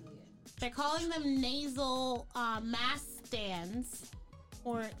see it. They're calling them nasal mask stands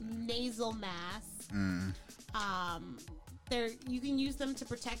or nasal masks. You can use them to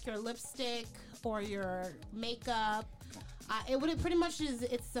protect your lipstick or your makeup. It pretty much is.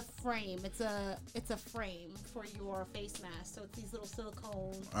 It's a frame. It's a frame for your face mask. So it's these little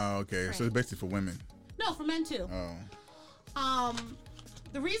silicone. Oh, okay. frames. So it's basically for women. No, for men too. Oh.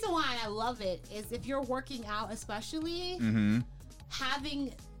 The reason why I love it is if you're working out, especially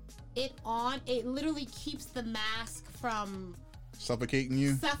having it on, it literally keeps the mask from Suffocating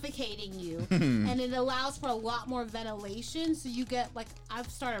you? Suffocating you. And it allows for a lot more ventilation. So you get, like, I've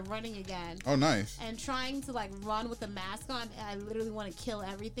started running again. Oh, nice. And trying to, like, run with the mask on, I literally want to kill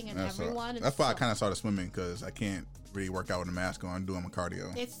everything and everyone. That's why I kind of started swimming, because I can't really work out with a mask on doing my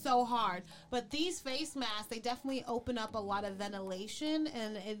cardio. It's so hard. But these face masks, they definitely open up a lot of ventilation,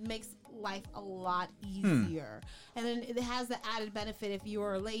 and it makes life a lot easier. And then it has the added benefit if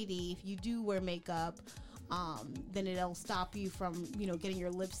you're a lady, if you do wear makeup, then it'll stop you from, getting your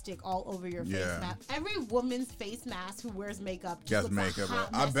lipstick all over your face mask. Every woman's face mask who wears makeup just looks makeup. a hot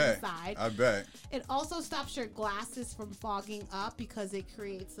I mess bet. inside. I bet. It also stops your glasses from fogging up because it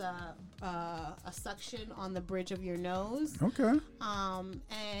creates a suction on the bridge of your nose. Okay. And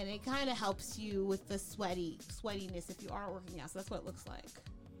it kind of helps you with the sweatiness if you are working out. So that's what it looks like.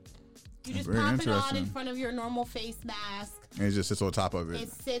 You just Very pop it on interesting. in front of your normal face mask. And it just sits on top of it.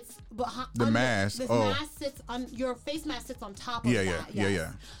 It sits, but The mask. This Oh. mask sits on your face mask sits on top of Yeah, that. yeah,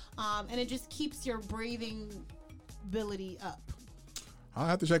 yes. yeah. And it just keeps your breathing ability up. I'll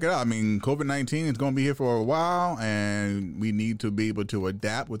have to check it out. I mean, COVID-19 is going to be here for a while, and we need to be able to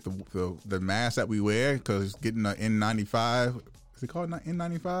adapt with the mask that we wear, because getting an N95, is it called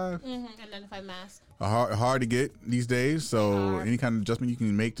N95? N95 mask. Hard to get these days, so Hard. any kind of adjustment you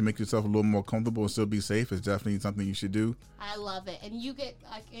can make to make yourself a little more comfortable and still be safe is definitely something you should do. I love it. And you get,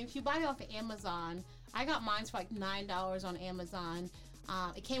 like, if you buy it off of Amazon, I got mine for like $9 on Amazon.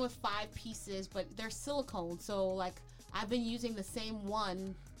 It came with 5 pieces, but they're silicone, so like I've been using the same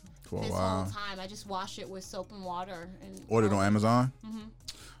one For a this while. whole time. I just wash it with soap and water. And Ordered on Amazon.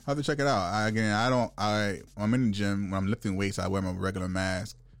 I'll have to check it out. I'm in the gym when I'm lifting weights. I wear my regular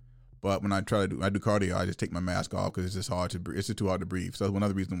mask, but when I do cardio, I just take my mask off because it's just hard to breathe. It's just too hard to breathe. So that's one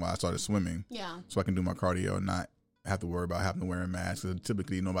other reason why I started swimming. Yeah. So I can do my cardio and not have to worry about having to wear a mask. Because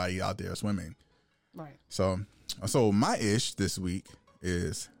typically nobody out there swimming. Right. So my ish this week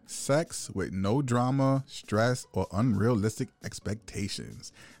is sex with no drama, stress, or unrealistic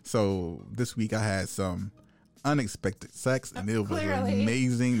expectations. So this week I had some unexpected sex, and it was Clearly.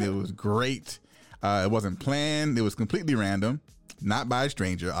 amazing. It was great. It wasn't planned. It was completely random, not by a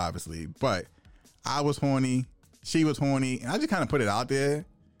stranger, obviously. But I was horny. She was horny, and I just kind of put it out there,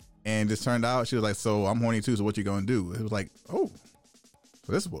 and just turned out she was like, "So I'm horny too. So what you gonna do?" It was like, "Oh,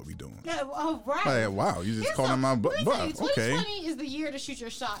 so this is what we doing." Yeah, oh, right. Like, wow, you just called on my butt. Okay. 2020 is the year to shoot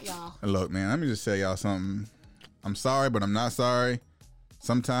your shot, y'all. Look, man, let me just tell y'all something. I'm sorry, but I'm not sorry.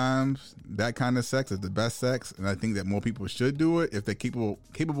 Sometimes that kind of sex is the best sex, and I think that more people should do it if they're capable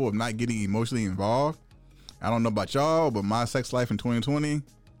of not getting emotionally involved. I don't know about y'all, but my sex life in 2020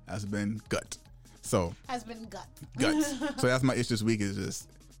 has been guts. So Has been guts. So that's my issue this week. Is just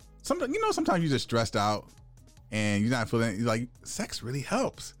sometimes you're just stressed out and you're not feeling. You're like, sex really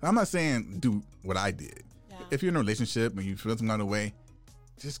helps. I'm not saying do what I did. Yeah. If you're in a relationship and you feel some kind of way,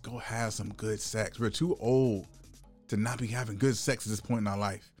 just go have some good sex. We're too old to not be having good sex at this point in our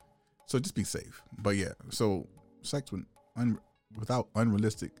life. So just be safe. But yeah, so sex without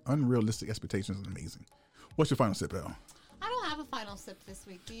unrealistic expectations is amazing. What's your final sip, Elle? I don't have a final sip this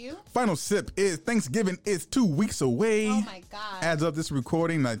week. Do you? Final sip is Thanksgiving is 2 weeks away. Oh my God. As of this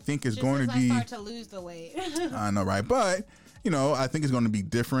recording, I think it's Just going as to be. I start to lose the weight. I know, right? But, I think it's going to be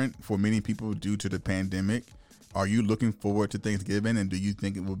different for many people due to the pandemic. Are you looking forward to Thanksgiving, and do you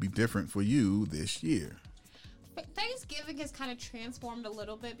think it will be different for you this year? Thanksgiving has kind of transformed a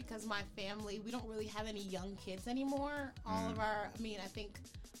little bit because my family, we don't really have any young kids anymore. I think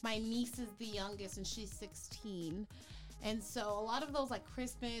my niece is the youngest and she's 16. And so a lot of those like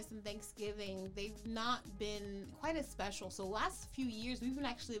Christmas and Thanksgiving, they've not been quite as special. So last few years, we've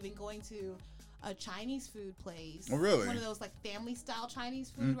been going to a Chinese food place. Oh, really? One of those like family style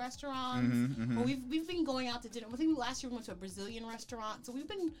Chinese food restaurants. Well, we've been going out to dinner. I think last year we went to a Brazilian restaurant. So we've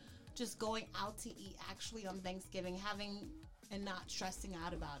been just going out to eat actually on Thanksgiving, and not stressing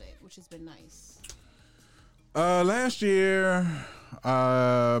out about it, which has been nice? Last year,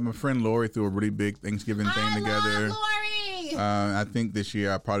 my friend Lori threw a really big Thanksgiving thing together. Love Lori! I think this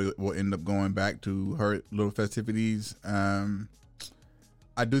year I probably will end up going back to her little festivities.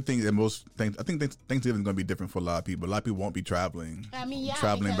 I do think that Thanksgiving is going to be different for a lot of people. A lot of people won't be traveling. I mean, yeah,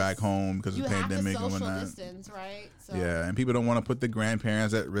 traveling back home because of the pandemic and whatnot. You have to social distance, right? So. Yeah, and people don't want to put the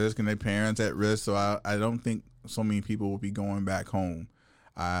grandparents at risk and their parents at risk. So I don't think so many people will be going back home.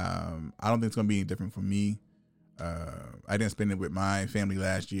 I don't think it's going to be any different for me. I didn't spend it with my family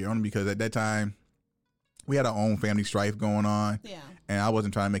last year only because at that time we had our own family strife going on. Yeah. And I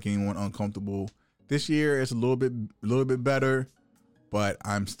wasn't trying to make anyone uncomfortable. This year it's a little bit better, but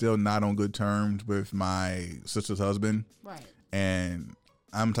I'm still not on good terms with my sister's husband. Right. And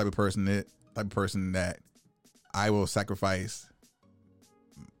I'm the type of person that I will sacrifice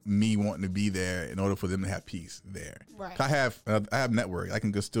me wanting to be there in order for them to have peace there. Right. I have network. I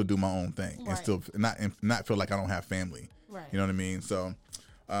can just still do my own thing and right. still not feel like I don't have family. Right. You know what I mean? So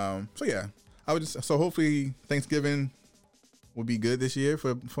yeah, so hopefully Thanksgiving will be good this year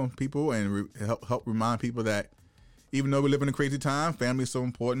for people and help remind people that even though we live in a crazy time, family is so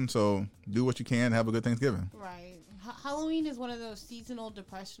important. So do what you can, have a good Thanksgiving. Right. Halloween is one of those seasonal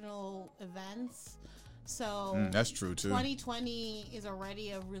depressional events. So that's true too. 2020 is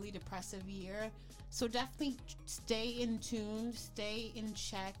already a really depressive year. So definitely stay in tune, stay in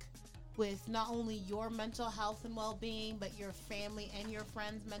check with not only your mental health and well-being, but your family and your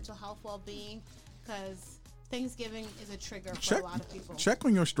friends' mental health well-being, because Thanksgiving is a trigger for a lot of people. Check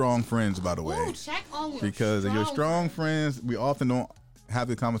on your strong friends, by the way. Ooh, check on your because your strong friends, we often don't have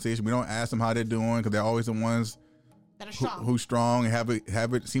the conversation. We don't ask them how they're doing because they're always the ones that are strong. Who's strong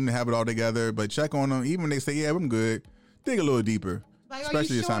and seem to have it all together. But check on them, even when they say, "Yeah, I'm good." Dig a little deeper, like,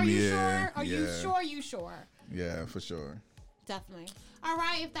 especially this time of year. Are you sure? You sure? Yeah, for sure. Definitely. All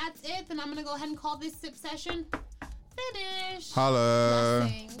right, if that's it, then I'm gonna go ahead and call this sip session finished. Holla.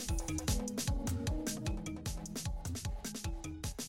 Blessings.